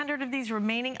 1,400 of these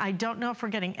remaining. I don't know if we're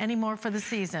getting any more for the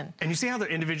season. And you see how they're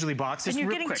individually boxed? And Just you're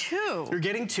real getting quick. 2. You're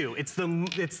getting 2. It's the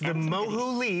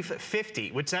Mohu Leaf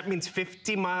 50, which that means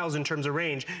 50 miles in terms of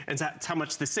range, and that's how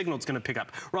much the signal it's gonna pick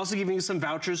up. We're also giving you some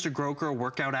vouchers to Groker, a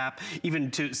workout app,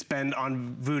 even to spend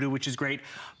on Voodoo, which is great.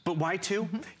 But why 2?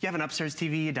 You have an upstairs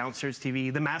TV, a downstairs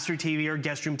TV, the master TV or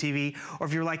guest room TV, or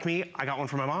if you're like me, I got one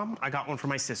for my mom, I got one for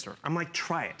my sister. I'm like,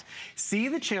 try it. See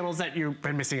the channels that you've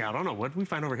been missing out on. Oh, what did we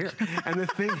find over here? And the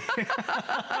thing...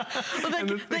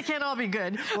 well, they can't all be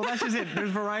good. Well, that's just it. There's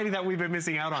variety that we've been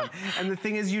missing out on. And the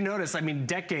thing is, you notice, I mean,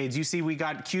 decades, you see we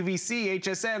got QVC,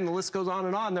 HSN, the list goes on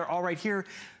and on. They're all right here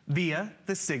via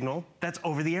the signal that's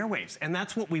over the airwaves. And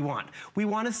that's what we want. We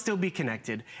want to still be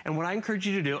connected. And what I encourage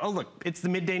you to do, oh, look, it's the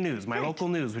midday news, my local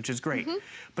news, which is great.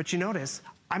 But you notice,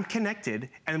 I'm connected.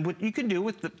 And what you can do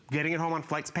with getting it home on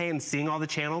FlexPay and seeing all the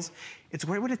channels, it's a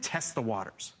great way to test the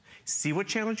waters. See what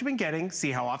channels you've been getting,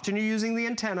 see how often you're using the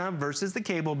antenna versus the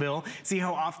cable bill, see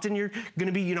how often you're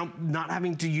gonna be, not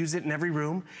having to use it in every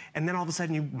room, and then all of a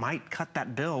sudden you might cut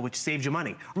that bill, which saves you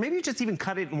money. Or maybe you just even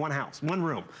cut it in one house, one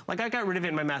room. Like I got rid of it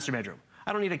in my master bedroom.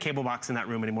 I don't need a cable box in that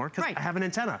room anymore because I have an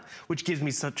antenna, which gives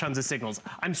me tons of signals.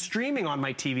 I'm streaming on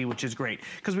my TV, which is great,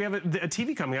 because we have a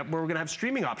TV coming up where we're gonna have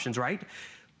streaming options, right?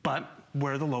 But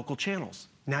where are the local channels?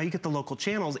 Now you get the local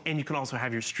channels and you can also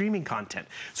have your streaming content.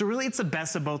 So really it's the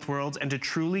best of both worlds, and to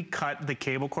truly cut the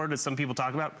cable cord, as some people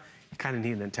talk about, you kind of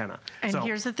need an antenna. And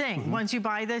here's the thing, once you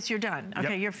buy this, you're done.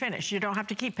 Okay, you're finished. You don't have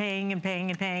to keep paying and paying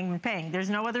and paying and paying. There's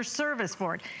no other service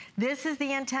for it. This is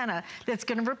the antenna that's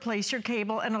gonna replace your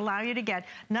cable and allow you to get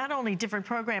not only different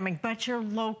programming, but your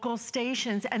local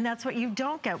stations, and that's what you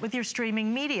don't get with your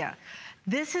streaming media.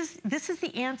 This is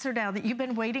the answer now that you've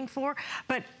been waiting for,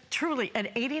 but truly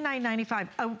at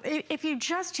 $89.95, if you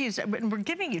just use it, and we're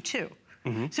giving you two.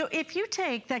 So if you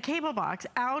take that cable box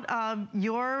out of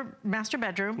your master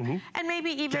bedroom and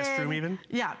maybe even guest room even,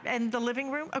 and the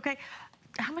living room, okay,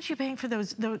 how much are you paying for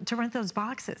those to rent those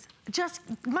boxes? Just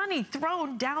money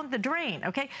thrown down the drain,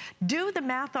 okay? Do the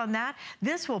math on that.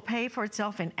 This will pay for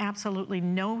itself in absolutely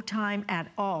no time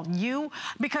at all.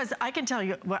 Because I can tell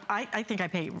you, well, I think I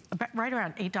pay right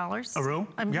around $8. A room?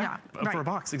 For a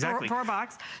box, exactly. For a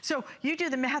box. So you do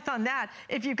the math on that.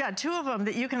 If you've got two of them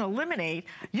that you can eliminate,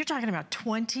 you're talking about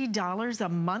 $20 a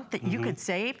month that you could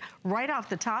save right off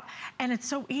the top. And it's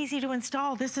so easy to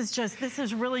install. This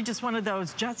is really just one of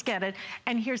those, just get it.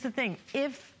 And here's the thing,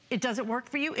 if it doesn't work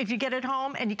for you, if you get it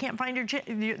home and you can't find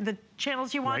the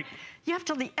channels you want, you have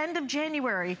till the end of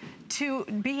January to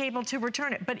be able to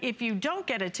return it. But if you don't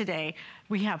get it today,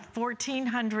 we have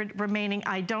 1,400 remaining.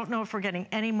 I don't know if we're getting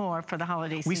any more for the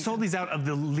holiday season. We sold these out of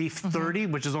the Leaf 30,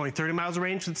 which is only 30 miles of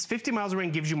range. So it's 50 miles of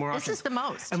range gives you more options. This is the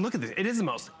most. And look at this, it is the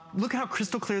most. Look how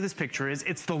crystal clear this picture is.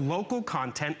 It's the local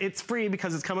content. It's free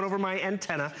because it's coming over my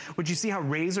antenna, which you see how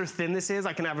razor thin this is.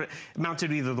 I can have it mounted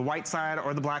to either the white side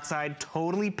or the black side,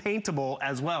 totally paintable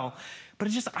as well. But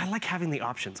it's just, I like having the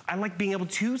options. I like being able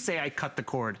to say I cut the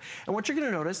cord. And what you're gonna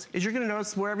notice is you're gonna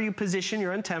notice wherever you position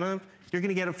your antenna, you're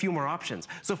gonna get a few more options.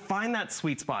 So find that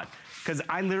sweet spot, because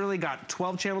I literally got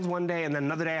 12 channels one day and then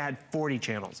another day I had 40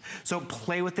 channels. So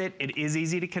play with it. It is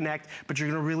easy to connect, but you're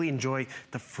gonna really enjoy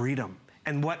the freedom.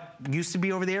 And what used to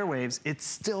be over the airwaves, it's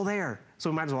still there. So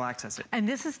we might as well access it. And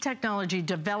this is technology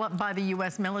developed by the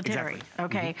U.S. military,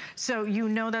 okay? So you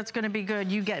know that's gonna be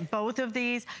good. You get both of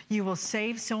these, you will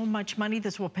save so much money.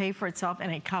 This will pay for itself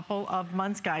in a couple of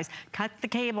months, guys. Cut the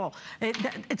cable.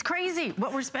 It's crazy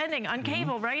what we're spending on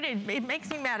cable, right? It makes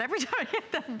me mad every time I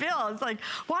get that bill. It's like,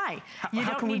 why?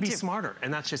 How can we be smarter?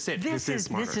 And that's just it. This is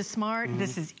smarter. This is smart,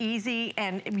 this is easy,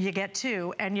 and you get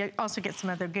two, and you also get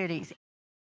some other goodies.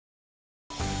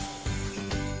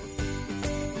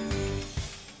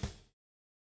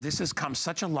 This has come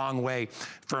such a long way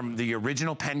from the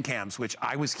original pen cams, which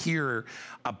I was here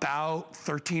about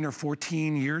 13 or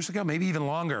 14 years ago, maybe even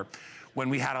longer, when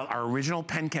we had our original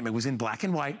pen cam. It was in black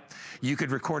and white. You could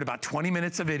record about 20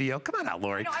 minutes of video. Come on out,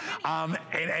 Lori.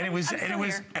 And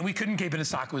we couldn't keep it in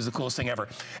stock. It was the coolest thing ever.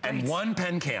 And one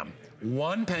pen cam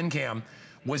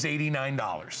was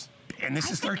 $89. And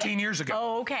this is 13 years ago.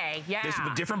 Oh, okay, yeah. This is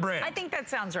a different brand. I think that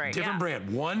sounds right, Different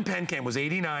brand. One pen cam was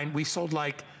 $89. We sold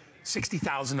like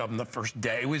 60,000 of them the first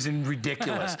day. It was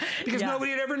ridiculous because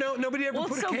nobody had ever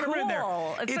put a camera in there.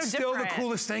 It's still the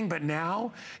coolest thing, but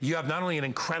now you have not only an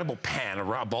incredible pen, a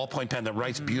ballpoint pen that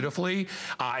writes beautifully,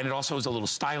 and it also has a little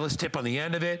stylus tip on the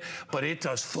end of it, but it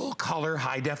does full color,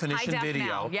 high definition video.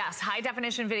 Now. Yes, high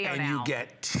definition video and you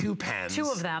get two pens.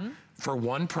 Two of them. For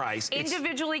one price.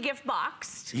 Individually gift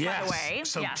boxed, by the way.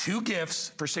 So two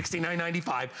gifts for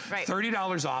 $69.95,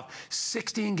 $30 off,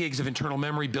 16 gigs of internal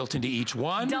memory built into each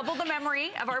one. Double the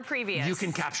memory of our previous. You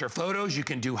can capture photos, you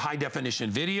can do high definition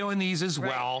video in these as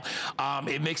well.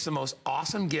 It makes the most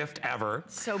awesome gift ever.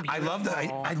 So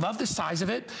beautiful. I love the size of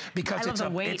it because it's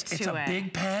a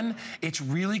big pen. It's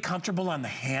really comfortable on the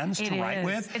hands to write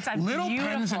with. It's a little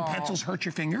pens and pencils hurt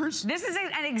your fingers. This is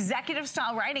an executive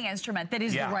style writing instrument that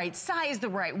is the right size, the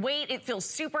right weight. It feels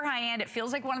super high end. It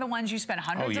feels like one of the ones you spend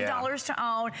hundreds of dollars to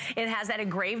own. It has that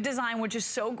engraved design, which is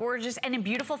so gorgeous, and in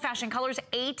beautiful fashion colors,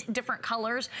 8 different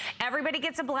colors. Everybody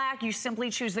gets a black. You simply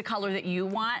choose the color that you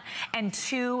want, and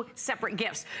 2 separate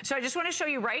gifts. So I just want to show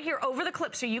you right here over the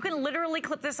clip, so you can literally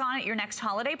clip this on at your next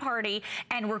holiday party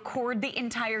and record the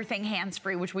entire thing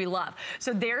hands-free, which we love.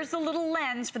 So there's the little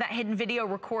lens for that hidden video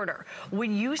recorder.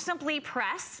 When you simply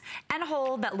press and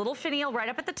hold that little finial right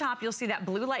up at the top, you'll see that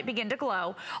blue light begin to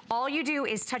glow. All you do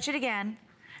is touch it again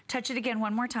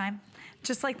one more time.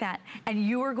 Just like that. And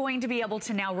you are going to be able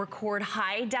to now record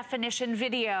high definition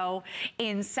video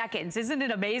in seconds. Isn't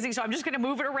it amazing? So I'm just gonna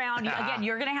move it around. Again,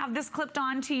 you're gonna have this clipped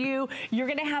onto you. You're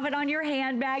gonna have it on your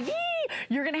handbag.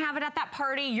 You're gonna have it at that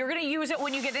party. You're gonna use it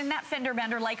when you get in that fender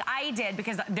bender like I did,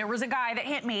 because there was a guy that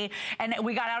hit me and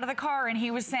we got out of the car and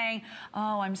he was saying,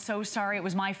 oh, I'm so sorry, it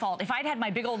was my fault. If I'd had my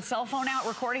big old cell phone out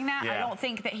recording that, I don't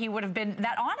think that he would have been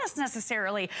that honest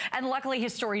necessarily. And luckily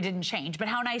his story didn't change, but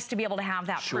how nice to be able to have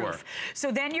that proof.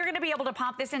 So then you're gonna be able to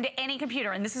pop this into any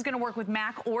computer, and this is gonna work with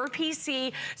Mac or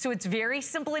PC, so it's very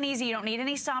simple and easy. You don't need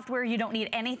any software, you don't need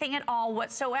anything at all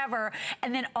whatsoever,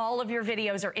 and then all of your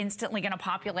videos are instantly gonna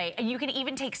populate. And you can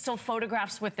even take still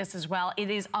photographs with this as well. It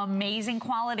is amazing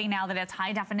quality now that it's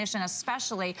high definition,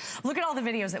 especially. Look at all the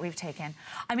videos that we've taken.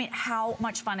 I mean, how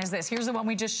much fun is this? Here's the one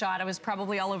we just shot. I was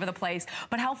probably all over the place,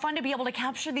 but how fun to be able to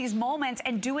capture these moments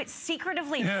and do it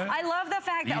secretively. I love the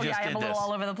fact that, I am a little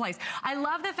all over the place. I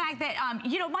love the fact that,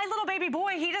 you know, my little baby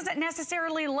boy, he doesn't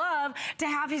necessarily love to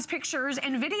have his pictures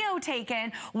and video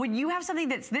taken. When you have something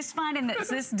that's this fun and that's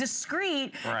this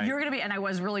discreet, you're gonna be, and I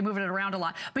was really moving it around a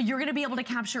lot, but you're gonna be able to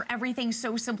capture everything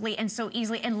so simply and so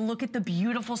easily. And look at the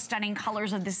beautiful, stunning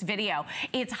colors of this video.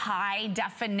 It's high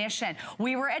definition.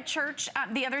 We were at church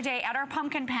the other day at our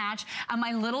pumpkin patch, and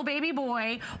my little baby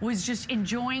boy was just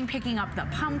enjoying picking up the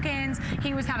pumpkins.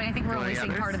 He was having, I think we're only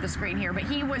seeing part of the screen here, but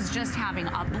he was just having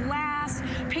a blast,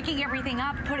 picking everything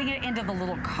up, putting it into the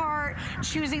little cart,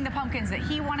 choosing the pumpkins that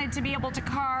he wanted to be able to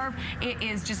carve. It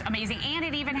is just amazing. And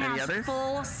it even has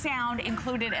full sound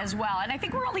included as well. And I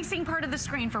think we're only seeing part of the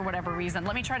screen for whatever reason.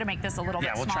 Let me try to make this a little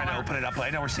bit smaller. Yeah, we'll try to open it up. I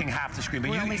know we're seeing half the screen,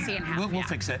 but we're only seeing half. We'll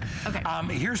fix it. Okay.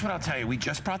 Here's what I'll tell you. We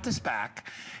just brought this back.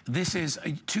 This is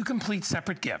two complete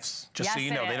separate gifts, just so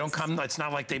you know. They don't come, it's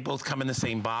not like they both come in the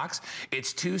same box.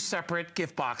 It's two separate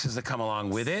gift boxes that come along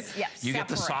with it. You get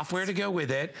the software to go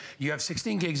with it. You have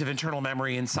 16 gigs of internal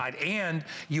memory inside, and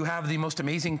you have the most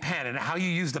amazing pen. And how you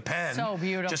use the pen, so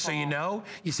beautiful. Just so you know,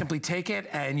 you simply take it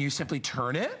and you simply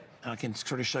turn it. I can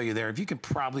sort of show you there. If you can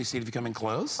probably see it if you come in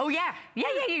close. Oh, yeah.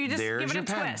 You just give it a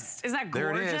twist. Isn't that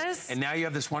gorgeous? There it is. And now you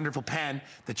have this wonderful pen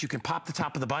that you can pop the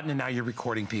top of the button, and now you're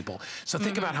recording people. So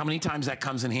think about how many times that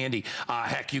comes in handy.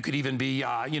 Heck, you could even be,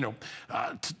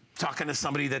 talking to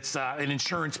somebody that's an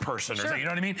insurance person or something, you know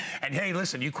what I mean? And hey,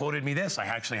 listen, you quoted me this. I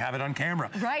actually have it on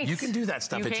camera. You can do that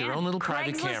stuff at your own little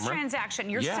private camera. Craigslist transaction.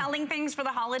 You're selling things for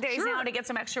the holidays now to get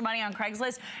some extra money on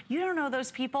Craigslist. You don't know those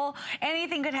people.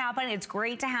 Anything could happen. It's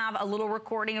great to have a little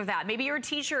recording of that. Maybe you're a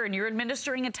teacher and you're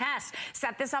administering a test.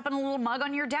 Set this up in a little mug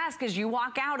on your desk as you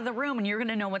walk out of the room, and you're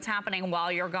gonna know what's happening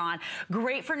while you're gone.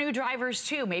 Great for new drivers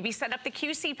too. Maybe set up the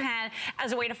QC pen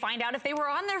as a way to find out if they were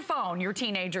on their phone, your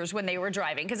teenagers, when they were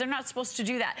driving, because they're not supposed to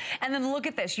do that. And then look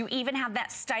at this. You even have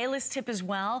that stylus tip as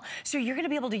well. So you're going to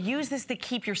be able to use this to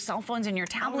keep your cell phones and your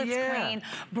tablets clean.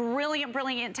 Brilliant,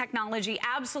 brilliant technology.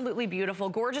 Absolutely beautiful.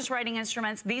 Gorgeous writing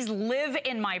instruments. These live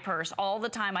in my purse all the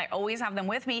time. I always have them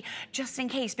with me just in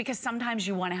case, because sometimes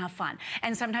you want to have fun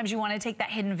and sometimes you want to take that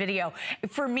hidden video.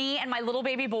 For me and my little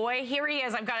baby boy, here he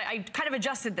is. I kind of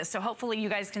adjusted this, so hopefully you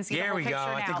guys can see the whole picture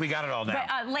now. I think we got it all now.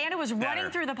 But Lando was running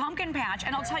through the pumpkin patch,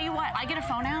 and I'll tell you what, I get a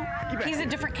phone out. He's a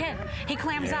different kid. He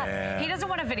clams up. He doesn't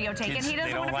want a video taken. He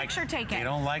doesn't want a picture taken. They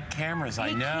don't like cameras,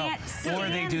 I know. Or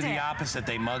they do the opposite.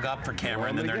 They mug up for camera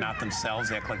and then they're not themselves.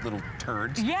 They act like little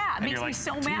turds. Yeah, it makes me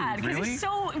so mad because he's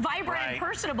so vibrant and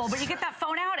personable, but you get that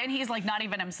phone out and he's like not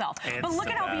even himself. But look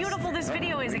at how beautiful this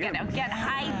video is again. Again,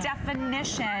 high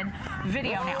definition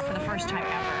video now for the first time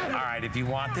ever. All right, if you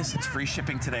want this, it's free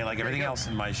shipping today like everything else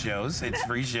in my shows. It's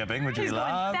free shipping, which we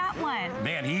love. That one.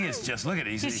 Man, he is just, look at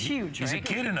it. He's huge, He's a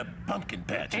kid in a pumpkin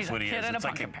patch. That's what he is. It's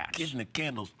like a kid in a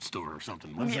candle store or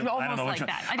something. Almost like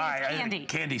that. I think it's candy.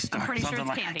 Candy store. I'm pretty sure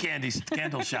it's candy.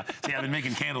 Candle shop. See, I've been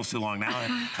making candles too long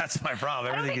now. That's my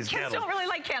problem. Everything is candles. Kids don't really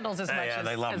like candles as much as Yeah,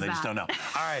 they love them. They just don't know.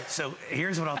 All right, so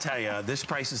here's what I'll tell you. This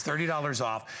price is $30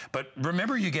 off, but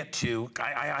remember you get two.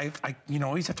 I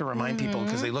always have to remind people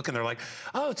because they look and they're like,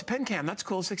 oh, it's a pen cam. That's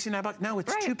cool, $69. No,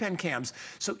 it's two pen cams.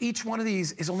 So each one of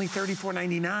these is only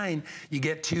 $34.99. You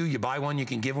get two, you buy one, you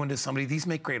can give one to somebody. These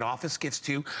make great office gifts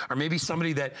too, or maybe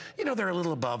somebody that, they're a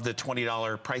little above the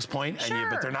 $20 price point,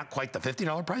 but they're not quite the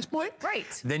 $50 price point.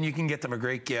 Right. Then you can get them a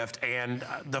great gift, and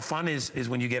the fun is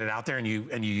when you get it out there and you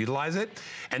utilize it,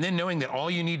 and then knowing that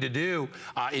all you need to do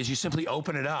is you simply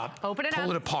open it up, pull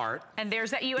it apart, and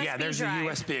there's that USB there's drive. the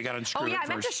USB. I got to unscrew it I first.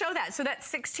 meant to show that. So that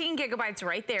 16 gig gigabytes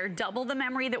right there, double the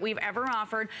memory that we've ever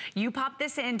offered. You pop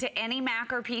this into any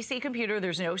Mac or PC computer.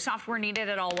 There's no software needed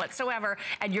at all whatsoever,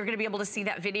 and you're gonna be able to see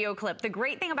that video clip. The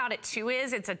great thing about it too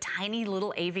is it's a tiny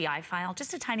little AVI file,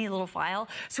 just a tiny little file.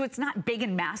 So it's not big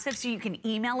and massive, so you can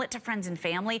email it to friends and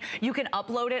family. You can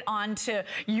upload it onto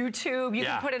YouTube. You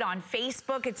can put it on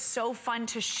Facebook. It's so fun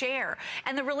to share.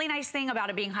 And the really nice thing about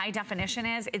it being high definition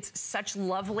is it's such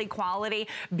lovely quality,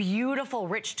 beautiful,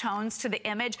 rich tones to the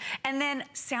image, and then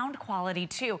sound quality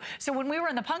too. So when we were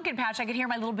in the pumpkin patch, I could hear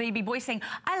my little baby boy saying,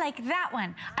 I like that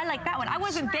one. I like that one. I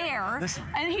wasn't there. Listen.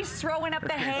 And he's throwing up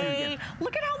the hay.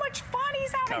 Look at how much fun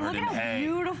he's having. Look at how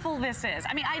beautiful this is.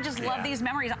 I mean, I just love these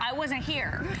memories. I wasn't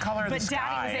here. The color of the sky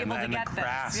Daddy was able to get the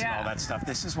grass this. and all that stuff.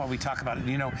 This is what we talk about.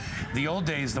 You know, the old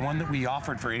days, the one that we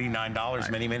offered for $89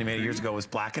 many years ago was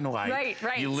black and white.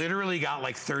 Right. You literally got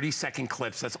like 30-second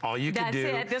clips. That's all you could do.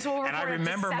 That's it. This will record and I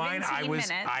remember mine. I minutes.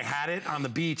 had it on the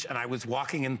beach, and I was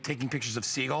walking and taking pictures of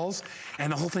seagulls,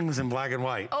 and the whole thing was in black and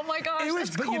white. Oh my gosh, it was,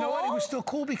 that's but cool. you know what? It was still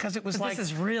cool because it was but like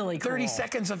this is really 30 cool.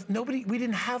 seconds of nobody. We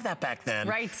didn't have that back then.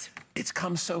 Right. It's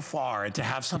come so far, and to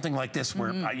have something like this where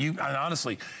and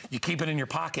honestly, you keep it in your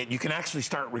pocket, you can actually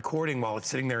start recording while it's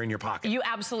sitting there in your pocket. You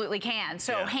absolutely can.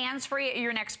 So hands-free at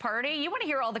your next party. You want to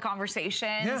hear all the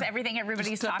conversations, everything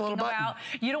everybody's talking about.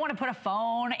 You don't want to put a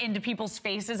phone into people's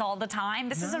faces all the time.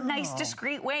 This is a nice,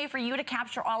 discreet way for you to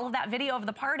capture all of that video of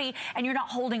the party, and you're not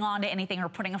holding on to anything or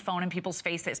putting a phone in people's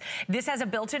faces. This has a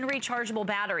built-in rechargeable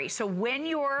battery. So when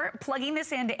you're plugging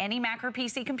this into any Mac or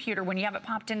PC computer, when you have it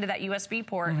popped into that USB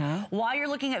port, while you're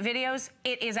looking at videos,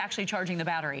 it is actually charging the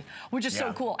battery, which is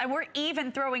so cool. And we're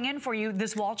even throwing in for you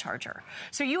this wall charger.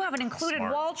 So you have an included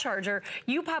wall charger.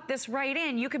 You pop this right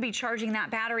in, you could be charging that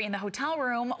battery in the hotel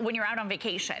room when you're out on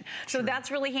vacation. So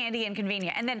that's really handy and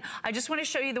convenient. And then I just want to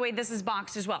show you the way this is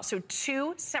boxed as well. So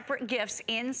 2 separate gifts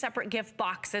in separate gift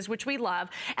boxes, which we love.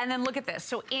 And then look at this.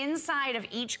 So inside of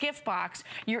each gift box,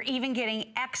 you're even getting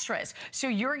extras. So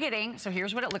you're getting, so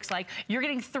here's what it looks like. You're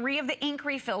getting 3 of the ink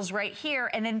refills right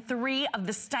here, and then 3 of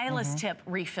the stylus tip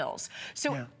refills.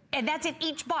 So and that's in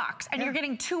each box, and you're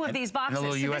getting 2 of these boxes. And a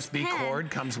little so USB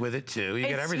cord comes with it too. You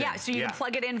get everything. Yeah, so you can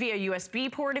plug it in via USB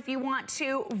port if you want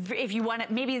to. If you want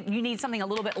it, maybe you need something a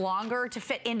little bit longer to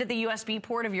fit into the USB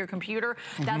port of your computer.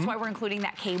 That's why we're including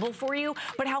that cable for you.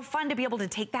 But how fun to be able to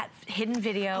take that hidden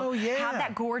video, have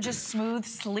that gorgeous, smooth,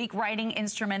 sleek writing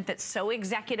instrument that's so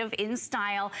executive in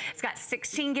style. It's got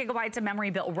 16 gigabytes of memory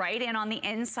built right in on the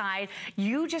inside.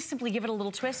 You just simply give it a little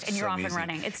twist, and you're off and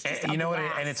running. It's just you know what?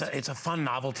 And it's a fun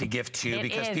novelty gift too,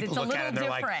 because people look at it and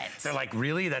they're like,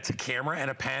 really? That's a camera and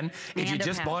a pen? If you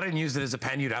just bought it and used it as a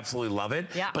pen, you'd absolutely love it.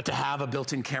 But to have a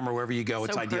built-in camera wherever you go,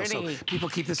 it's ideal. So people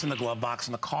keep this in the glove box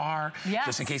in the car,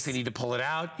 just in case they need to pull it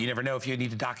out. You never know if you need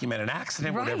to document an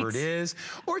accident, whatever it is.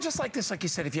 Or just like this, like you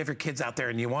said, if you have your kids out there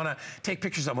and you want to take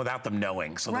pictures of them without them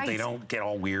knowing, so that they don't get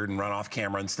all weird and run off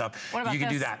camera and stuff, you can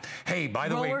do that. Hey, by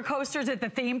the way, roller coasters at the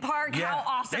theme park, how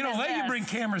awesome is this? They don't let you bring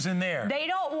cameras in there. They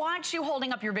don't want you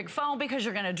holding up your big phone because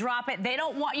you're going to drop it. They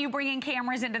don't want you bringing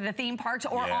cameras into the theme parks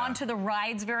or onto the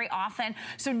rides very often.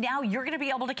 So now you're going to be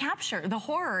able to capture the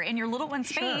horror in your little one's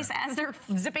face as they're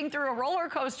zipping through a roller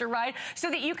coaster ride, so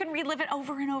that you can relive it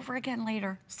over and over again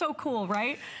later. So cool,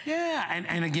 right? Yeah,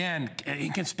 and again,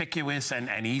 inconspicuous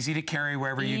and easy to carry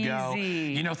wherever you go.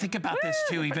 You know, think about this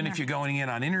too, even if you're going in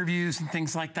on interviews and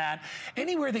things like that.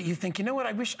 Anywhere that you think, you know what,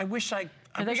 I wish I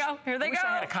Here they go.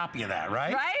 I had a copy of that,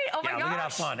 right? Right? Oh my gosh. Look at how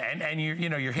fun. And you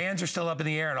know, your hands are still up in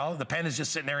the air, and all the pen is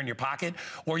just sitting there in your pocket,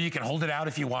 or you can hold it out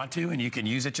if you want to, and you can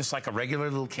use it just like a regular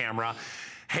little camera.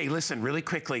 Hey, listen, really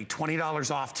quickly, $20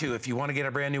 off too. If you want to get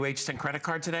a brand new HSN credit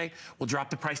card today, we'll drop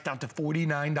the price down to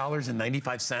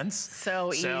 $49.95.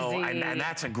 So easy. And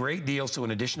that's a great deal. So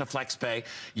in addition to FlexPay,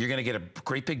 you're going to get a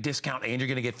great big discount, and you're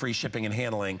going to get free shipping and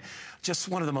handling. Just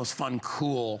one of the most fun,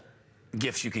 cool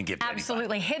gifts you can give to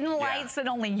Absolutely. Hidden lights that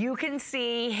only you can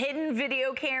see, hidden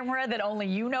video camera that only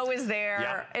you know is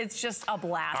there. It's just a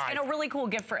blast. And a really cool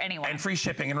gift for anyone. And free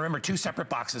shipping. And remember, 2 separate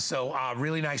boxes. So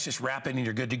really nice. Just wrap it and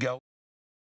you're good to go.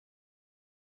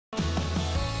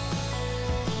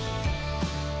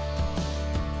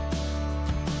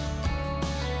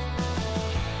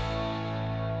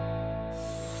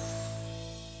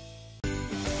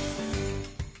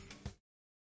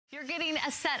 You're getting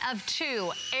a set of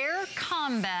 2 air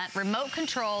combat remote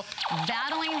control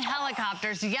battling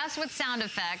helicopters. Yes, with sound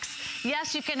effects.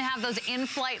 Yes, you can have those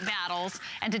in-flight battles.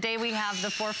 And today we have the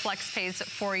 4 flex pays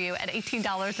for you at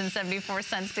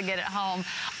 $18.74 to get it home.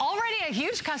 Already a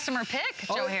huge customer pick,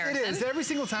 Joe Harrison. It is. Every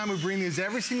single time we bring these,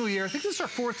 every single year, I think this is our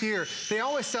 4th year, they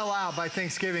always sell out by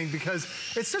Thanksgiving because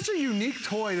it's such a unique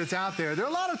toy that's out there. There are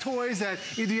a lot of toys that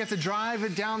either you have to drive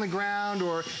it down the ground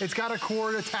or it's got a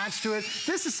cord attached to it.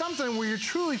 This is something where you're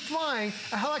truly flying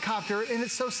a helicopter, and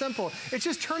it's so simple. It's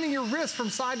just turning your wrist from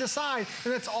side to side,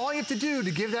 and that's all you have to do to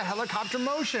give that helicopter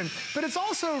motion. But it's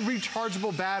also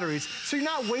rechargeable batteries, so you're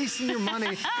not wasting your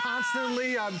money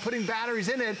constantly putting batteries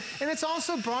in it. And it's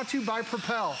also brought to you by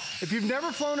Propel. If you've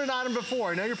never flown an item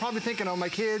before, I know you're probably thinking, oh, my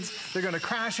kids, they're gonna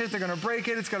crash it, they're gonna break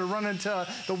it, it's gonna run into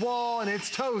the wall, and it's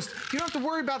toast. You don't have to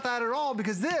worry about that at all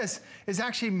because this is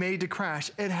actually made to crash.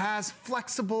 It has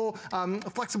flexible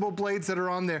blades that are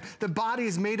on there. The body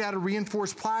is made out of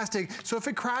reinforced plastic, so if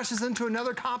it crashes into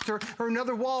another copter or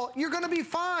another wall, you're gonna be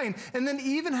fine. And then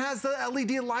even has the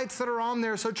LED lights that are on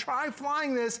there, so try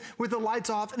flying this with the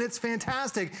lights off, and it's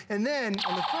fantastic. And then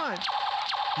on the front,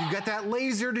 you've got that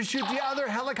laser to shoot the other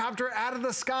helicopter out of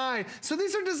the sky. So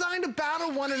these are designed to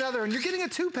battle one another, and you're getting a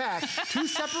 2-pack. 2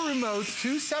 separate remotes,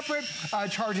 2 separate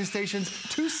charging stations,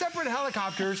 2 separate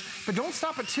helicopters, but don't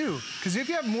stop at 2, because if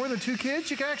you have more than 2 kids,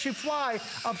 you can actually fly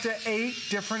up to 8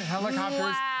 different helicopters.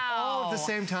 Wow. All at the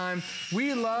same time.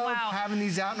 We love having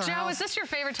these out in our house. Joe, is this your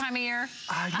favorite time of year?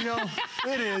 You know,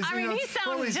 it is. I mean, he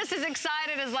sounds just as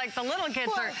excited as like the little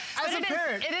kids are. As a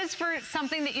parent. It is for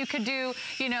something that you could do,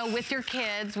 you know, with your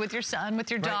kids, with your son,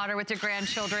 with your daughter, with your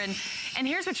grandchildren. And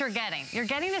here's what you're getting. You're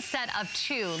getting a set of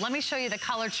 2. Let me show you the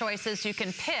color choices you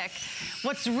can pick.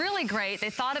 What's really great, they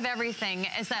thought of everything,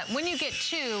 is that when you get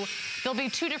 2, there'll be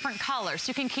 2 different colors.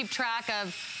 You can keep track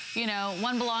of, you know,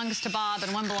 one belongs to Bob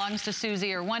and one belongs to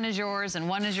Susie, or one is yours and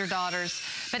one is your daughter's.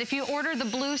 But if you order the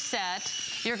blue set,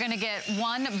 you're gonna get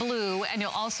 1 blue and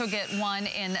you'll also get 1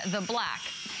 in the black.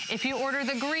 If you order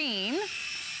the green,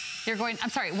 you're going, I'm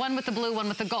sorry, 1 with the blue, 1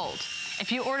 with the gold.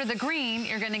 If you order the green,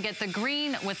 you're gonna get the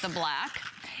green with the black.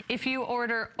 If you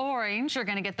order orange, you're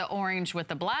gonna get the orange with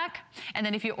the black. And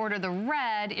then if you order the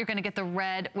red, you're gonna get the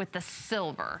red with the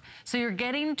silver. So you're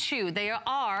getting 2. They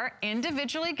are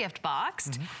individually gift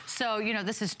boxed. So, you know,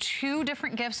 this is 2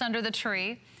 different gifts under the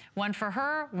tree. 1 for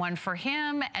her, 1 for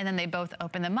him, and then they both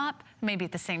open them up, maybe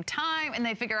at the same time, and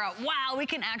they figure out, wow, we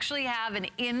can actually have an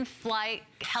in-flight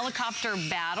helicopter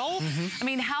battle. I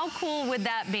mean, how cool would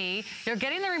that be? You're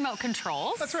getting the remote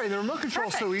controls. That's right, the remote control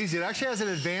is so easy. It actually has an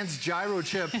advanced gyro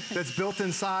chip that's built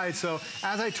inside, so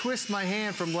as I twist my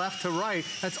hand from left to right,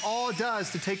 that's all it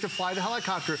does to take to fly the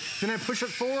helicopter. Then I push it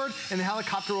forward, and the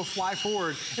helicopter will fly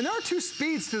forward. And there are 2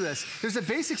 speeds to this. There's a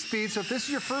basic speed, so if this is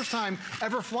your first time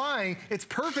ever flying, it's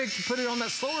perfect to put it on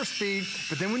that slower speed,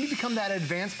 but then when you become that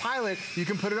advanced pilot, you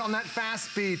can put it on that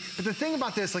fast speed. But the thing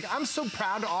about this, like, I'm so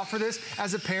proud to offer this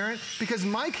as a parent because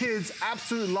my kids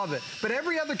absolutely love it. But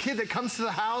every other kid that comes to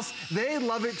the house, they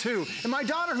love it too. And my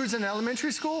daughter, who's in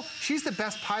elementary school, she's the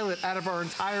best pilot out of our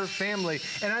entire family.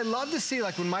 And I love to see,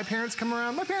 like, when my parents come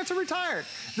around, my parents are retired.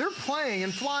 They're playing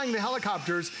and flying the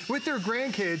helicopters with their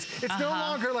grandkids. It's no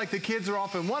longer like the kids are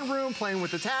off in one room playing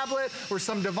with a tablet or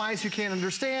some device you can't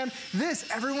understand. This,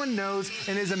 everyone knows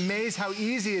and is amazed how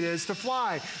easy it is to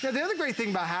fly. Now, the other great thing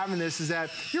about having this is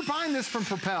that you're buying this from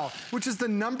Propel, which is the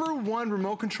 #1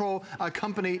 remote control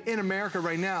company in America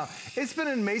right now. It's been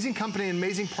an amazing company, an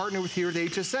amazing partner with here at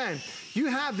HSN. You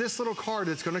have this little card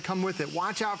that's gonna come with it.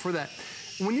 Watch out for that.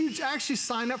 When you actually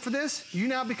sign up for this, you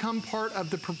now become part of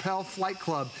the Propel Flight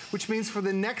Club, which means for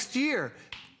the next year,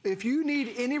 if you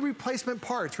need any replacement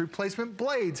parts, replacement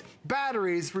blades,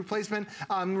 batteries, replacement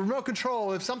remote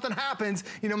control, if something happens,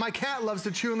 you know, my cat loves to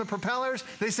chew on the propellers.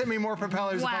 They sent me more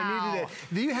propellers if I needed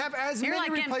it. Do you have as many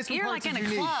replacement parts as you need? You're like in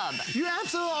a club. You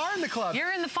absolutely are in the club.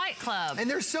 You're in the fight club. And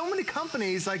there's so many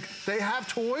companies, like, they have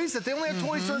toys that they only have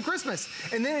toys during Christmas.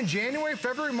 And then in January,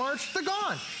 February, March, they're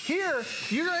gone. Here,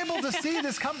 you're able to see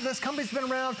this company's been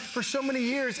around for so many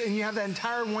years, and you have that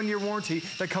entire 1-year warranty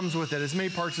that comes with it, as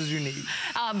many parts as you need.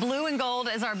 Blue and gold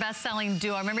is our best-selling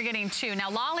duo. I remember getting 2. Now,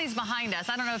 Lolly's behind us.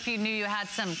 I don't know if you knew you had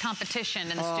some competition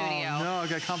in the studio. No, I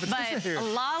got competition here. But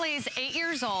Lolly's 8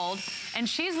 years old, and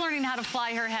she's learning how to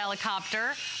fly her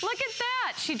helicopter. Look at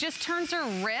that. She just turns her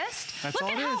wrist. Look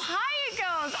at how high it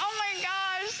goes. Oh, my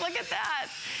gosh. Look at that.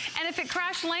 And if it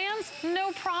crash lands,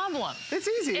 no problem. It's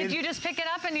easy. If you just pick it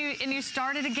up and you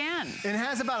start it again. It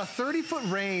has about a 30-foot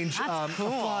range of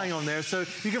flying on there. So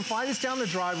you can fly this down the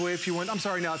driveway if you want. I'm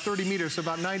sorry, now 30 meters, so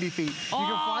about 90 feet. You can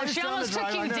fly this down the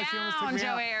driveway. She almost took you down,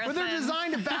 Joe Harrison. But they're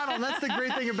designed to battle, and that's the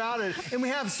great thing about it. And we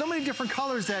have so many different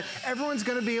colors that everyone's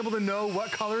going to be able to know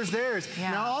what color is theirs.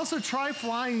 Yeah. Now, also try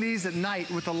flying these at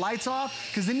night with the lights off,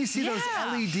 because then you see those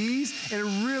LEDs, and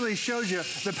it really shows you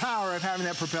the power of having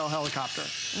that Propel helicopter.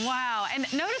 Wow, and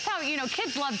notice how, you know,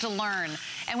 kids love to learn.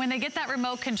 And when they get that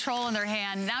remote control in their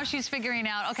hand, now she's figuring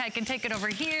out, okay, I can take it over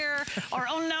here, or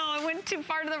oh no, I went too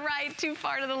far to the right, too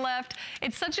far to the left.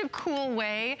 It's such a cool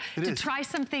way to try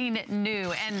something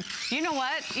new. And you know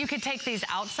what? You could take these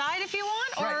outside if you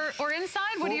want, or inside.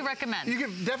 What do you recommend? You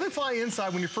can definitely fly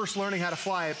inside when you're first learning how to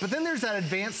fly it, but then there's that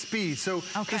advanced speed. So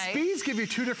the speeds give you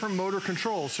two different motor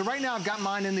controls. So right now I've got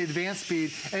mine in the advanced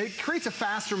speed, and it creates a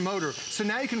faster motor. So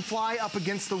now you can fly up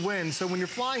against the wind. So when you're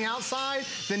flying outside,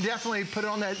 then definitely put it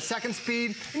on that second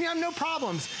speed, and you have no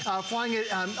problems flying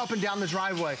it up and down the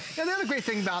driveway. Now, the other great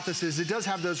thing about this is it does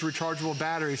have those rechargeable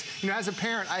batteries. You know, as a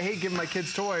parent, I hate giving my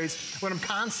kids toys when I'm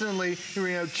constantly, you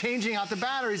know, changing out the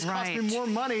batteries. It costs me more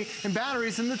money in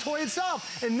batteries than the toy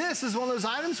itself. And this is one of those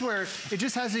items where it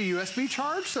just has a USB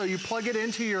charge, so you plug it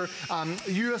into your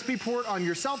USB port on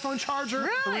your cell phone charger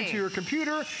or into your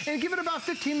computer, and give it about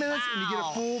 15 minutes, and you get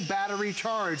a full battery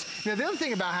charge. Now, the other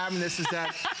thing about having this is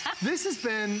that this has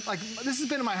been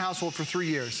in my household for 3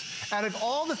 years. Out of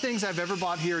all the things I've ever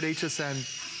bought here at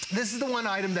HSN, this is the one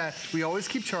item that we always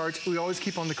keep charged, we always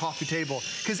keep on the coffee table.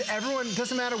 Because everyone,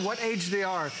 doesn't matter what age they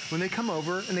are, when they come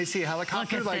over and they see a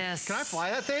helicopter, like, can I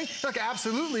fly that thing? Look,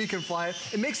 absolutely you can fly it.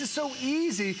 It makes it so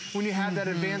easy when you have that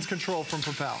advanced control from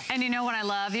Propel. And you know what I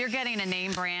love? You're getting a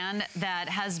name brand that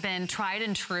has been tried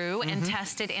and true and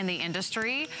tested in the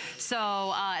industry.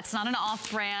 So it's not an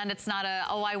off-brand. It's not a,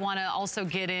 oh, I want to also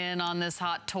get in on this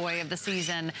hot toy of the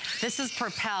season. This is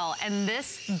Propel, and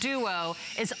this duo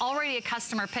is already a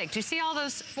customer pick. Do you see all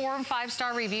those 4- and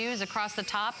 5-star reviews across the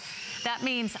top? That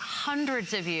means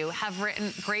hundreds of you have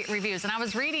written great reviews. And I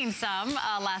was reading some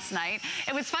last night.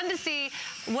 It was fun to see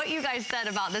what you guys said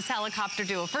about this helicopter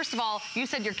duo. First of all, you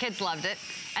said your kids loved it.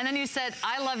 And then you said,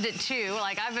 I loved it too.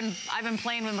 Like I've been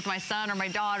playing with my son or my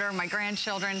daughter or my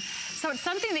grandchildren. So it's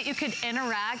something that you could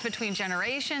interact between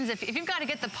generations. If you've got to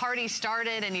get the party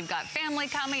started and you've got family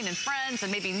coming and friends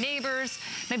and maybe neighbors,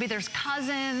 maybe there's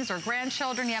cousins or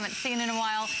grandchildren you haven't seen in a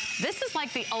while, this is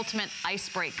like the ultimate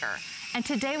icebreaker. And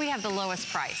today we have the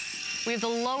lowest price. We have the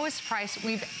lowest price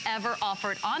we've ever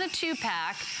offered on a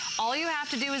 2-pack. All you have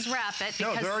to do is wrap it.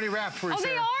 No, they're already wrapped for you,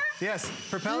 Sarah. Oh, they are? Yes,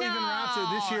 Propel even wraps it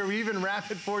this year. We even wrap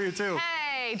it for you too.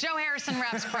 Hey, Joe Harrison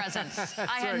wraps presents.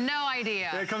 I had no idea.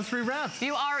 Yeah, it comes pre-wrapped.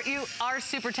 You are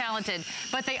super talented,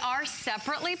 but they are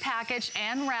separately packaged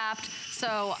and wrapped.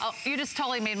 So you just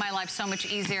totally made my life so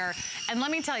much easier. And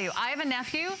let me tell you, I have a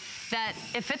nephew that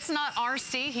if it's not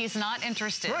RC, he's not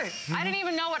interested. Right. I didn't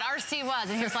even know what RC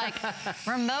was. And he's like,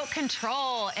 remote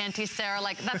control, Auntie Sarah.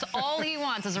 Like, that's all he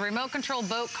wants is a remote control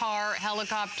boat, car,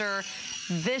 helicopter.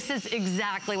 This is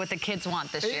exactly what the kids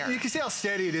want this year. You can see how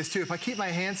steady it is, too. If I keep my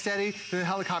hand steady, then the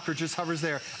helicopter just hovers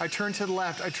there. I turn to the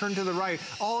left, I turn to the right.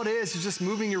 All it is just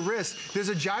moving your wrist. There's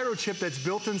a gyro chip that's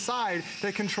built inside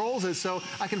that controls it, so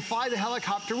I can fly the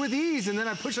helicopter with ease, and then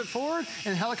I push it forward,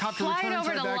 and the helicopter returns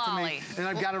right back to me. And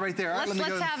I've got it right there. Let's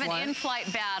have an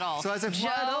in-flight battle. So as I fly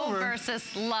Joe over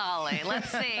versus Lolly. Let's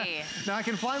see. Now I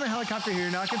can fly my helicopter here.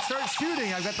 Now I can start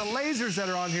shooting. I've got the lasers that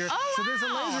are on here. Oh, so there's a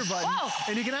laser button,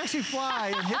 and you can actually fly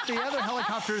and hit the other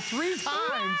helicopter 3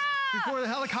 times before the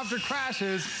helicopter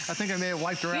crashes. I think I may have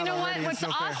wiped her out already. You know what? What's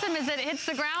awesome is that it hits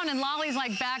the ground and Lolly's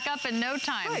like back up in no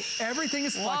time. Right. Everything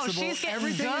is flexible. Whoa, she's getting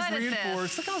Everything good is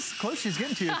reinforced. Look how close she's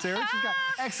getting to you, Sarah. She's got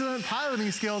excellent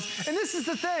piloting skills. And this is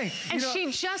the thing. And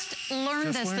she just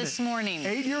learned this morning.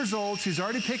 8 years old. She's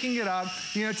already picking it up.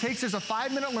 You know, there's a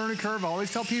 5-minute learning curve. I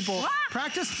always tell people,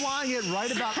 practice flying it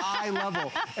right about eye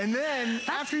level. And then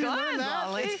after you learn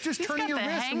that, it's just turning your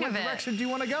wrist in what direction do you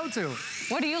want to go to.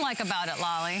 What do you like about it,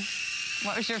 Lolly?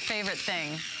 What was your favorite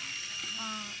thing?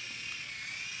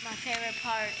 My favorite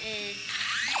part is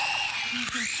you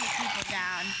can shoot people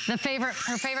down.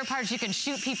 Her favorite part is you can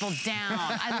shoot people down.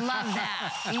 I love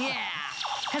that. Yeah.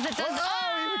 Because it does.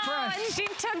 Oh, and she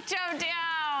took Joe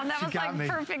down. That was like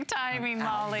perfect timing,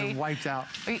 Lolly. Wiped out.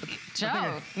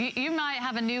 Joe, you might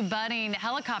have a new budding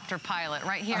helicopter pilot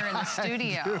right here in the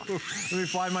studio. Let me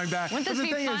fly mine back. Wouldn't this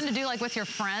be fun to do like with your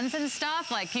friends and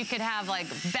stuff? Like you could have like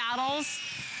battles.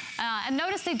 And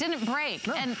notice they didn't break.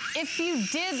 No. And if you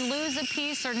did lose a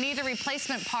piece or need a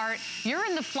replacement part, you're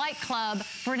in the Flight Club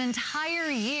for an entire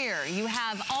year. You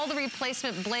have all the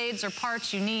replacement blades or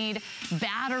parts you need,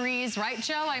 batteries, right,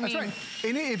 Joe? I mean, right.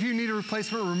 If you need a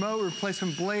replacement remote,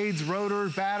 replacement blades, rotor,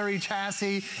 battery,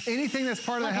 chassis, anything that's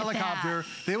part of the helicopter,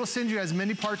 they will send you as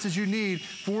many parts as you need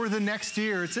for the next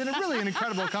year. It's really an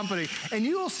incredible company. And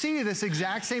you will see this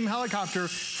exact same helicopter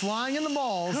flying in the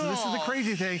malls. Cool. This is the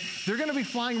crazy thing. They're going to be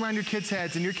flying around your kids'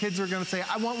 heads, and your kids are going to say,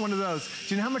 I want one of those.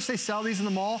 Do you know how much they sell these in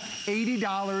the mall?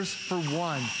 $80 for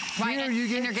one. Right, here you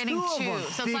get you're getting two of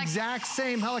them. So the exact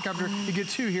same helicopter. You get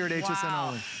two here at HSN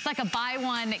only. It's like a buy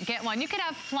one, get one. You could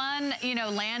have fun, you know,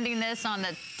 landing this on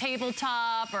the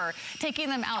tabletop or taking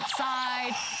them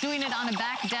outside, doing it on a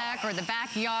back deck or the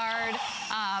backyard.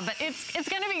 But it's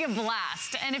going to be a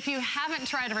blast. And if you haven't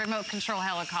tried a remote control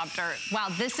helicopter, wow,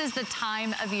 this is the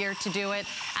time of year to do it.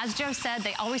 As Joe said,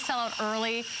 they always sell out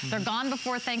early. They're gone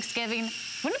before Thanksgiving.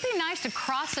 Wouldn't it be nice to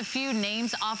cross a few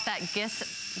names off that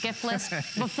gift list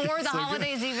before the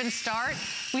holidays even start?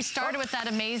 We started with that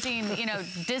amazing, you know,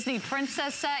 Disney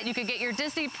princess set. You could get your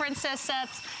Disney princess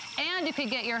sets and you could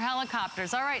get your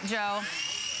helicopters. All right, Joe.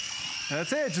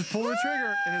 That's it. Just pull the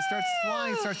trigger and it starts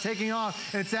flying, starts taking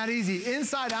off. And it's that easy.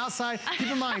 Inside, outside.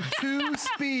 Keep in mind, 2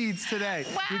 speeds today.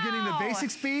 Wow. You're getting the basic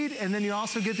speed and then you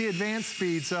also get the advanced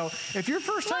speed. So if you're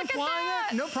first time flying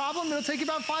it, no problem. It'll take you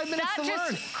about 5 minutes to learn.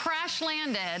 That just crash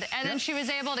landed and then she was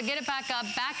able to get it back up,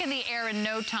 back in the air in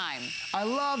no time. I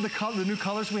love the new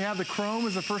colors we have. The chrome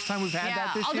is the first time we've had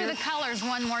that this year. I'll do the colors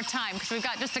one more time because we've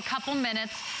got just a couple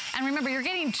minutes. And remember, you're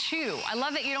getting 2. I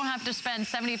love that you don't have to spend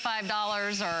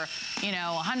 $75 or, you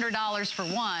know, $100 for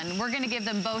one. We're going to give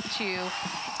them both to you.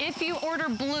 If you order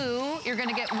blue, you're going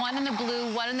to get one in the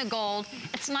blue, one in the gold.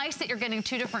 It's nice that you're getting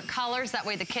 2 different colors. That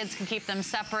way the kids can keep them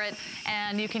separate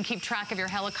and you can keep track of your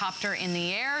helicopter in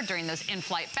the air during those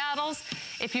in-flight battles.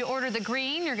 If you order the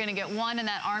green, you're going to get one in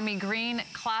that army green,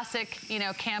 classic, you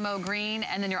know, camo green,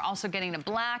 and then you're also getting a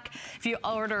black. If you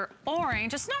order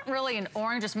orange, it's not really an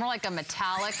orange, it's more like a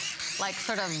metallic, like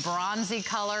sort of bronzy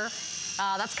color.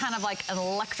 That's kind of like an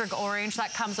electric orange.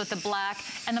 That comes with the black.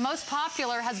 And the most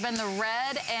popular has been the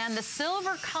red and the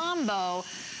silver combo.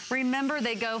 Remember,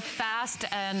 they go fast,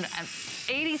 and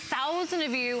 80,000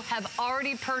 of you have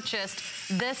already purchased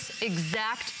this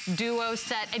exact duo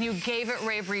set, and you gave it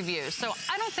rave reviews. So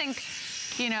I don't think,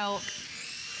 you know,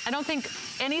 I don't think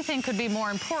anything could be more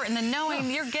important than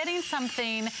knowing you're getting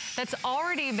something that's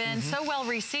already been so well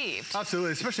received.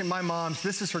 Absolutely, especially my mom's.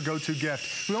 This is her go-to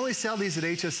gift. We only sell these at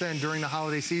HSN during the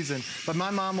holiday season, but my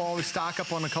mom will always stock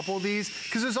up on a couple of these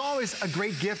because there's always a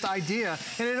great gift idea,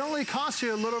 and it only costs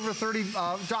you a little over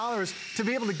 $30 to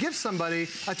be able to give somebody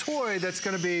a toy that's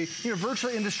going to be, you know,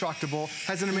 virtually indestructible,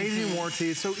 has an amazing warranty,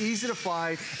 it's so easy to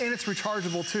fly, and it's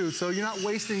rechargeable too, so you're not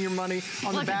wasting your money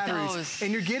on the batteries.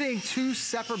 And you're getting 2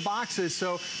 separate boxes.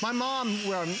 So my mom,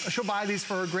 she'll buy these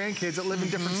for her grandkids that live in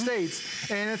different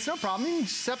states, and it's no problem. You can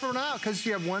separate them out because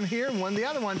you have one here and one the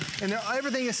other one, and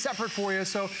everything is separate for you.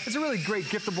 So it's a really great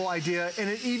giftable idea, and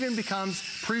it even becomes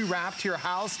pre-wrapped to your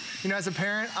house. You know, as a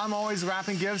parent, I'm always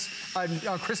wrapping gifts on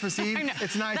Christmas Eve.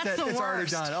 It's nice that it's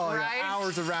already done. Oh, right? Yeah,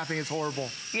 hours of wrapping is horrible.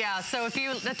 Yeah, so if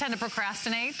you tend to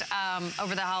procrastinate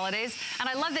over the holidays, and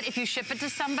I love that if you ship it to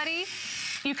somebody,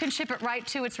 you can ship it right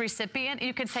to its recipient.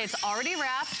 You can say it's already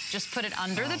wrapped, just put it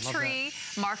under the tree,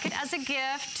 mark it as a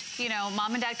gift. You know,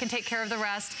 mom and dad can take care of the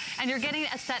rest. And you're getting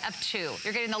a set of 2.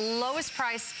 You're getting the lowest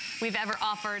price we've ever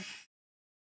offered.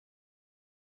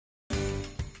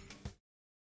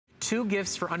 2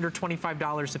 gifts for under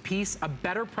 $25 a piece, a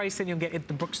better price than you'll get at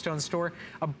the Brookstone store,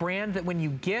 a brand that when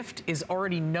you gift is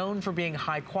already known for being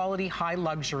high quality, high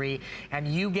luxury, and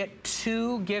you get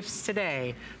 2 gifts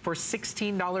today for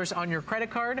 $16 on your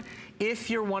credit card if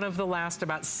you're one of the last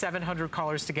about 700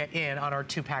 callers to get in on our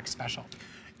 2-pack special.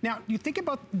 Now, you think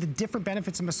about the different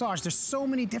benefits of massage. There's so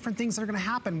many different things that are going to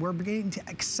happen. We're beginning to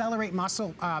accelerate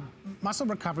muscle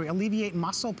recovery, alleviate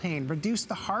muscle pain, reduce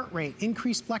the heart rate,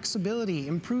 increase flexibility,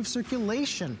 improve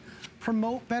circulation,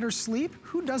 promote better sleep.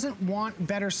 Who doesn't want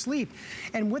better sleep?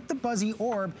 And with the Buzzy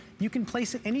Orb, you can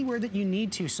place it anywhere that you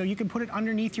need to. So you can put it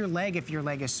underneath your leg if your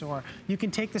leg is sore. You can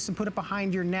take this and put it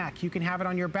behind your neck. You can have it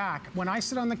on your back. When I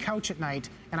sit on the couch at night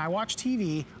and I watch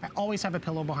TV, I always have a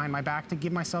pillow behind my back to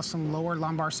give myself some lower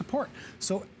lumbar support.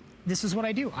 So this is what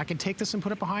I do. I can take this and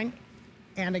put it behind,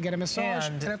 and I get a massage,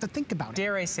 and I have to think about it.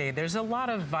 Dare I say, there's a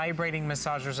lot of vibrating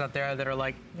massagers out there that are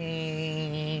like,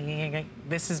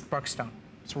 this is Brookstone.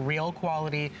 It's real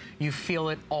quality. You feel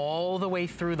it all the way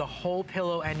through the whole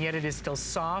pillow, and yet it is still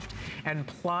soft and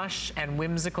plush and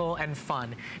whimsical and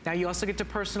fun. Now you also get to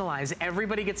personalize.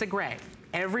 Everybody gets a gray.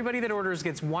 Everybody that orders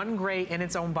gets one gray in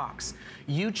its own box.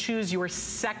 You choose your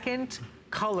second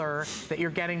color that you're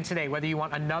getting today, whether you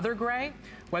want another gray,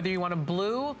 whether you want a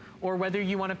blue, or whether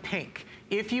you want a pink.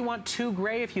 If you want 2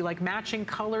 gray, if you like matching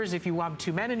colors, if you have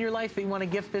 2 men in your life that you want to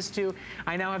gift this to,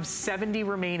 I now have 70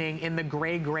 remaining in the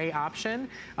gray option.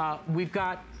 We've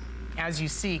got, as you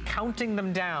see, counting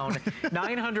them down,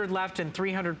 900 left and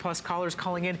 300 plus callers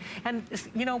calling in. And,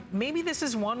 you know, maybe this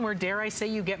is one where, dare I say,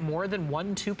 you get more than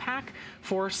 1 2-pack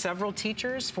for several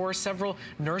teachers, for several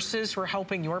nurses who are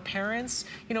helping your parents.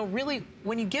 You know, really,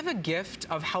 when you give a gift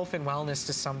of health and wellness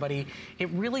to somebody, it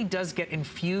really does get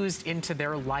infused into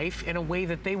their life in a way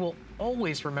that they will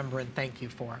always remember and thank you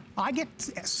for. I get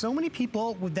so many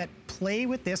people that play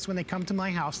with this when they come to my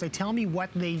house. They tell me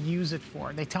what they use it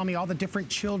for. They tell me all the different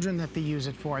children that they use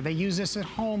it for. They use this at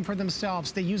home for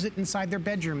themselves. They use it inside their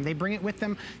bedroom. They bring it with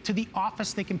them to the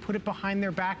office. They can put it behind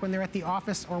their back when they're at the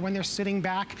office, or when they're sitting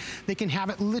back. They can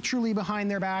have it literally behind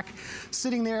their back,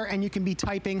 sitting there, and you can be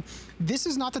typing. This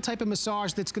is not the type of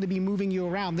massage that's going to be moving you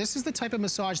around. This is the type of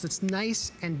massage that's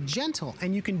nice and gentle,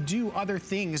 and you can do other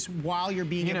things while you're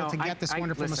being able to get this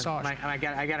wonderful massage.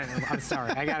 I'm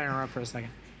sorry, I got to interrupt for a second.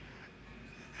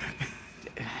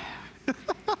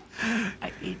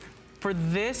 For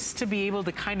this to be able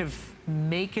to kind of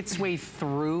make its way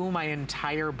through my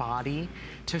entire body,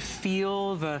 to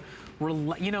feel the,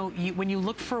 you know, when you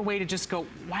look for a way to just go,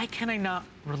 why can I not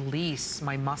release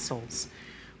my muscles?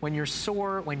 When you're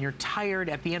sore, when you're tired,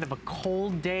 at the end of a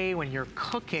cold day, when you're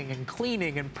cooking and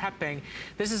cleaning and prepping,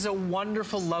 this is a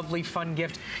wonderful, lovely, fun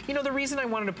gift. You know, the reason I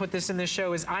wanted to put this in this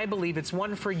show is I believe it's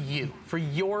one for you, for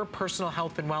your personal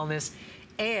health and wellness,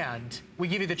 and we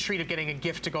give you the treat of getting a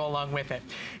gift to go along with it.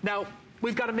 Now,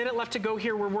 we've got a minute left to go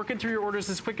here. We're working through your orders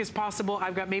as quick as possible.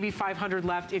 I've got maybe 500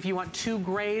 left. If you want 2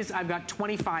 grays, I've got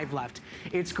 25 left.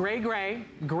 It's gray,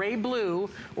 gray blue,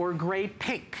 or gray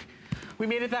pink. We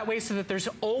made it that way so that there's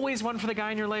always one for the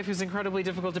guy in your life who's incredibly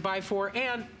difficult to buy for.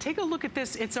 And take a look at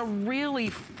this. It's a really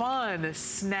fun,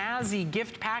 snazzy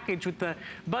gift package with the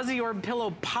Buzzy Orb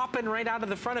pillow popping right out of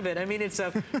the front of it. I mean, it's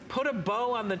a put a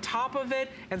bow on the top of it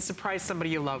and surprise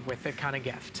somebody you love with it kind of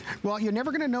gift. Well, you're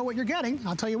never going to know what you're getting.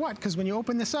 I'll tell you what, because when you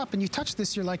open this up and you touch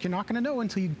this, you're like, you're not going to know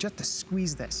until you just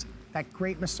squeeze this. That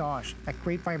great massage, that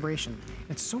great vibration.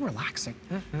 It's so relaxing.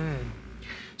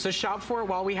 So shop for it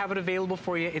while we have it available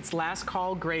for you. It's last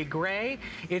call, gray.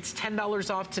 It's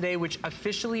 $10 off today, which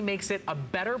officially makes it a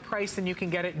better price than you can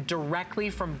get it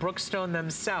directly from Brookstone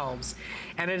themselves.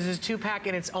 And it is a 2-pack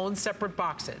in its own separate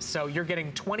boxes. So you're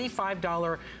getting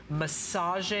 $25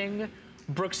 massaging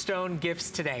Brookstone gifts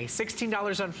today.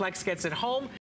 $16 on Flex gets it home.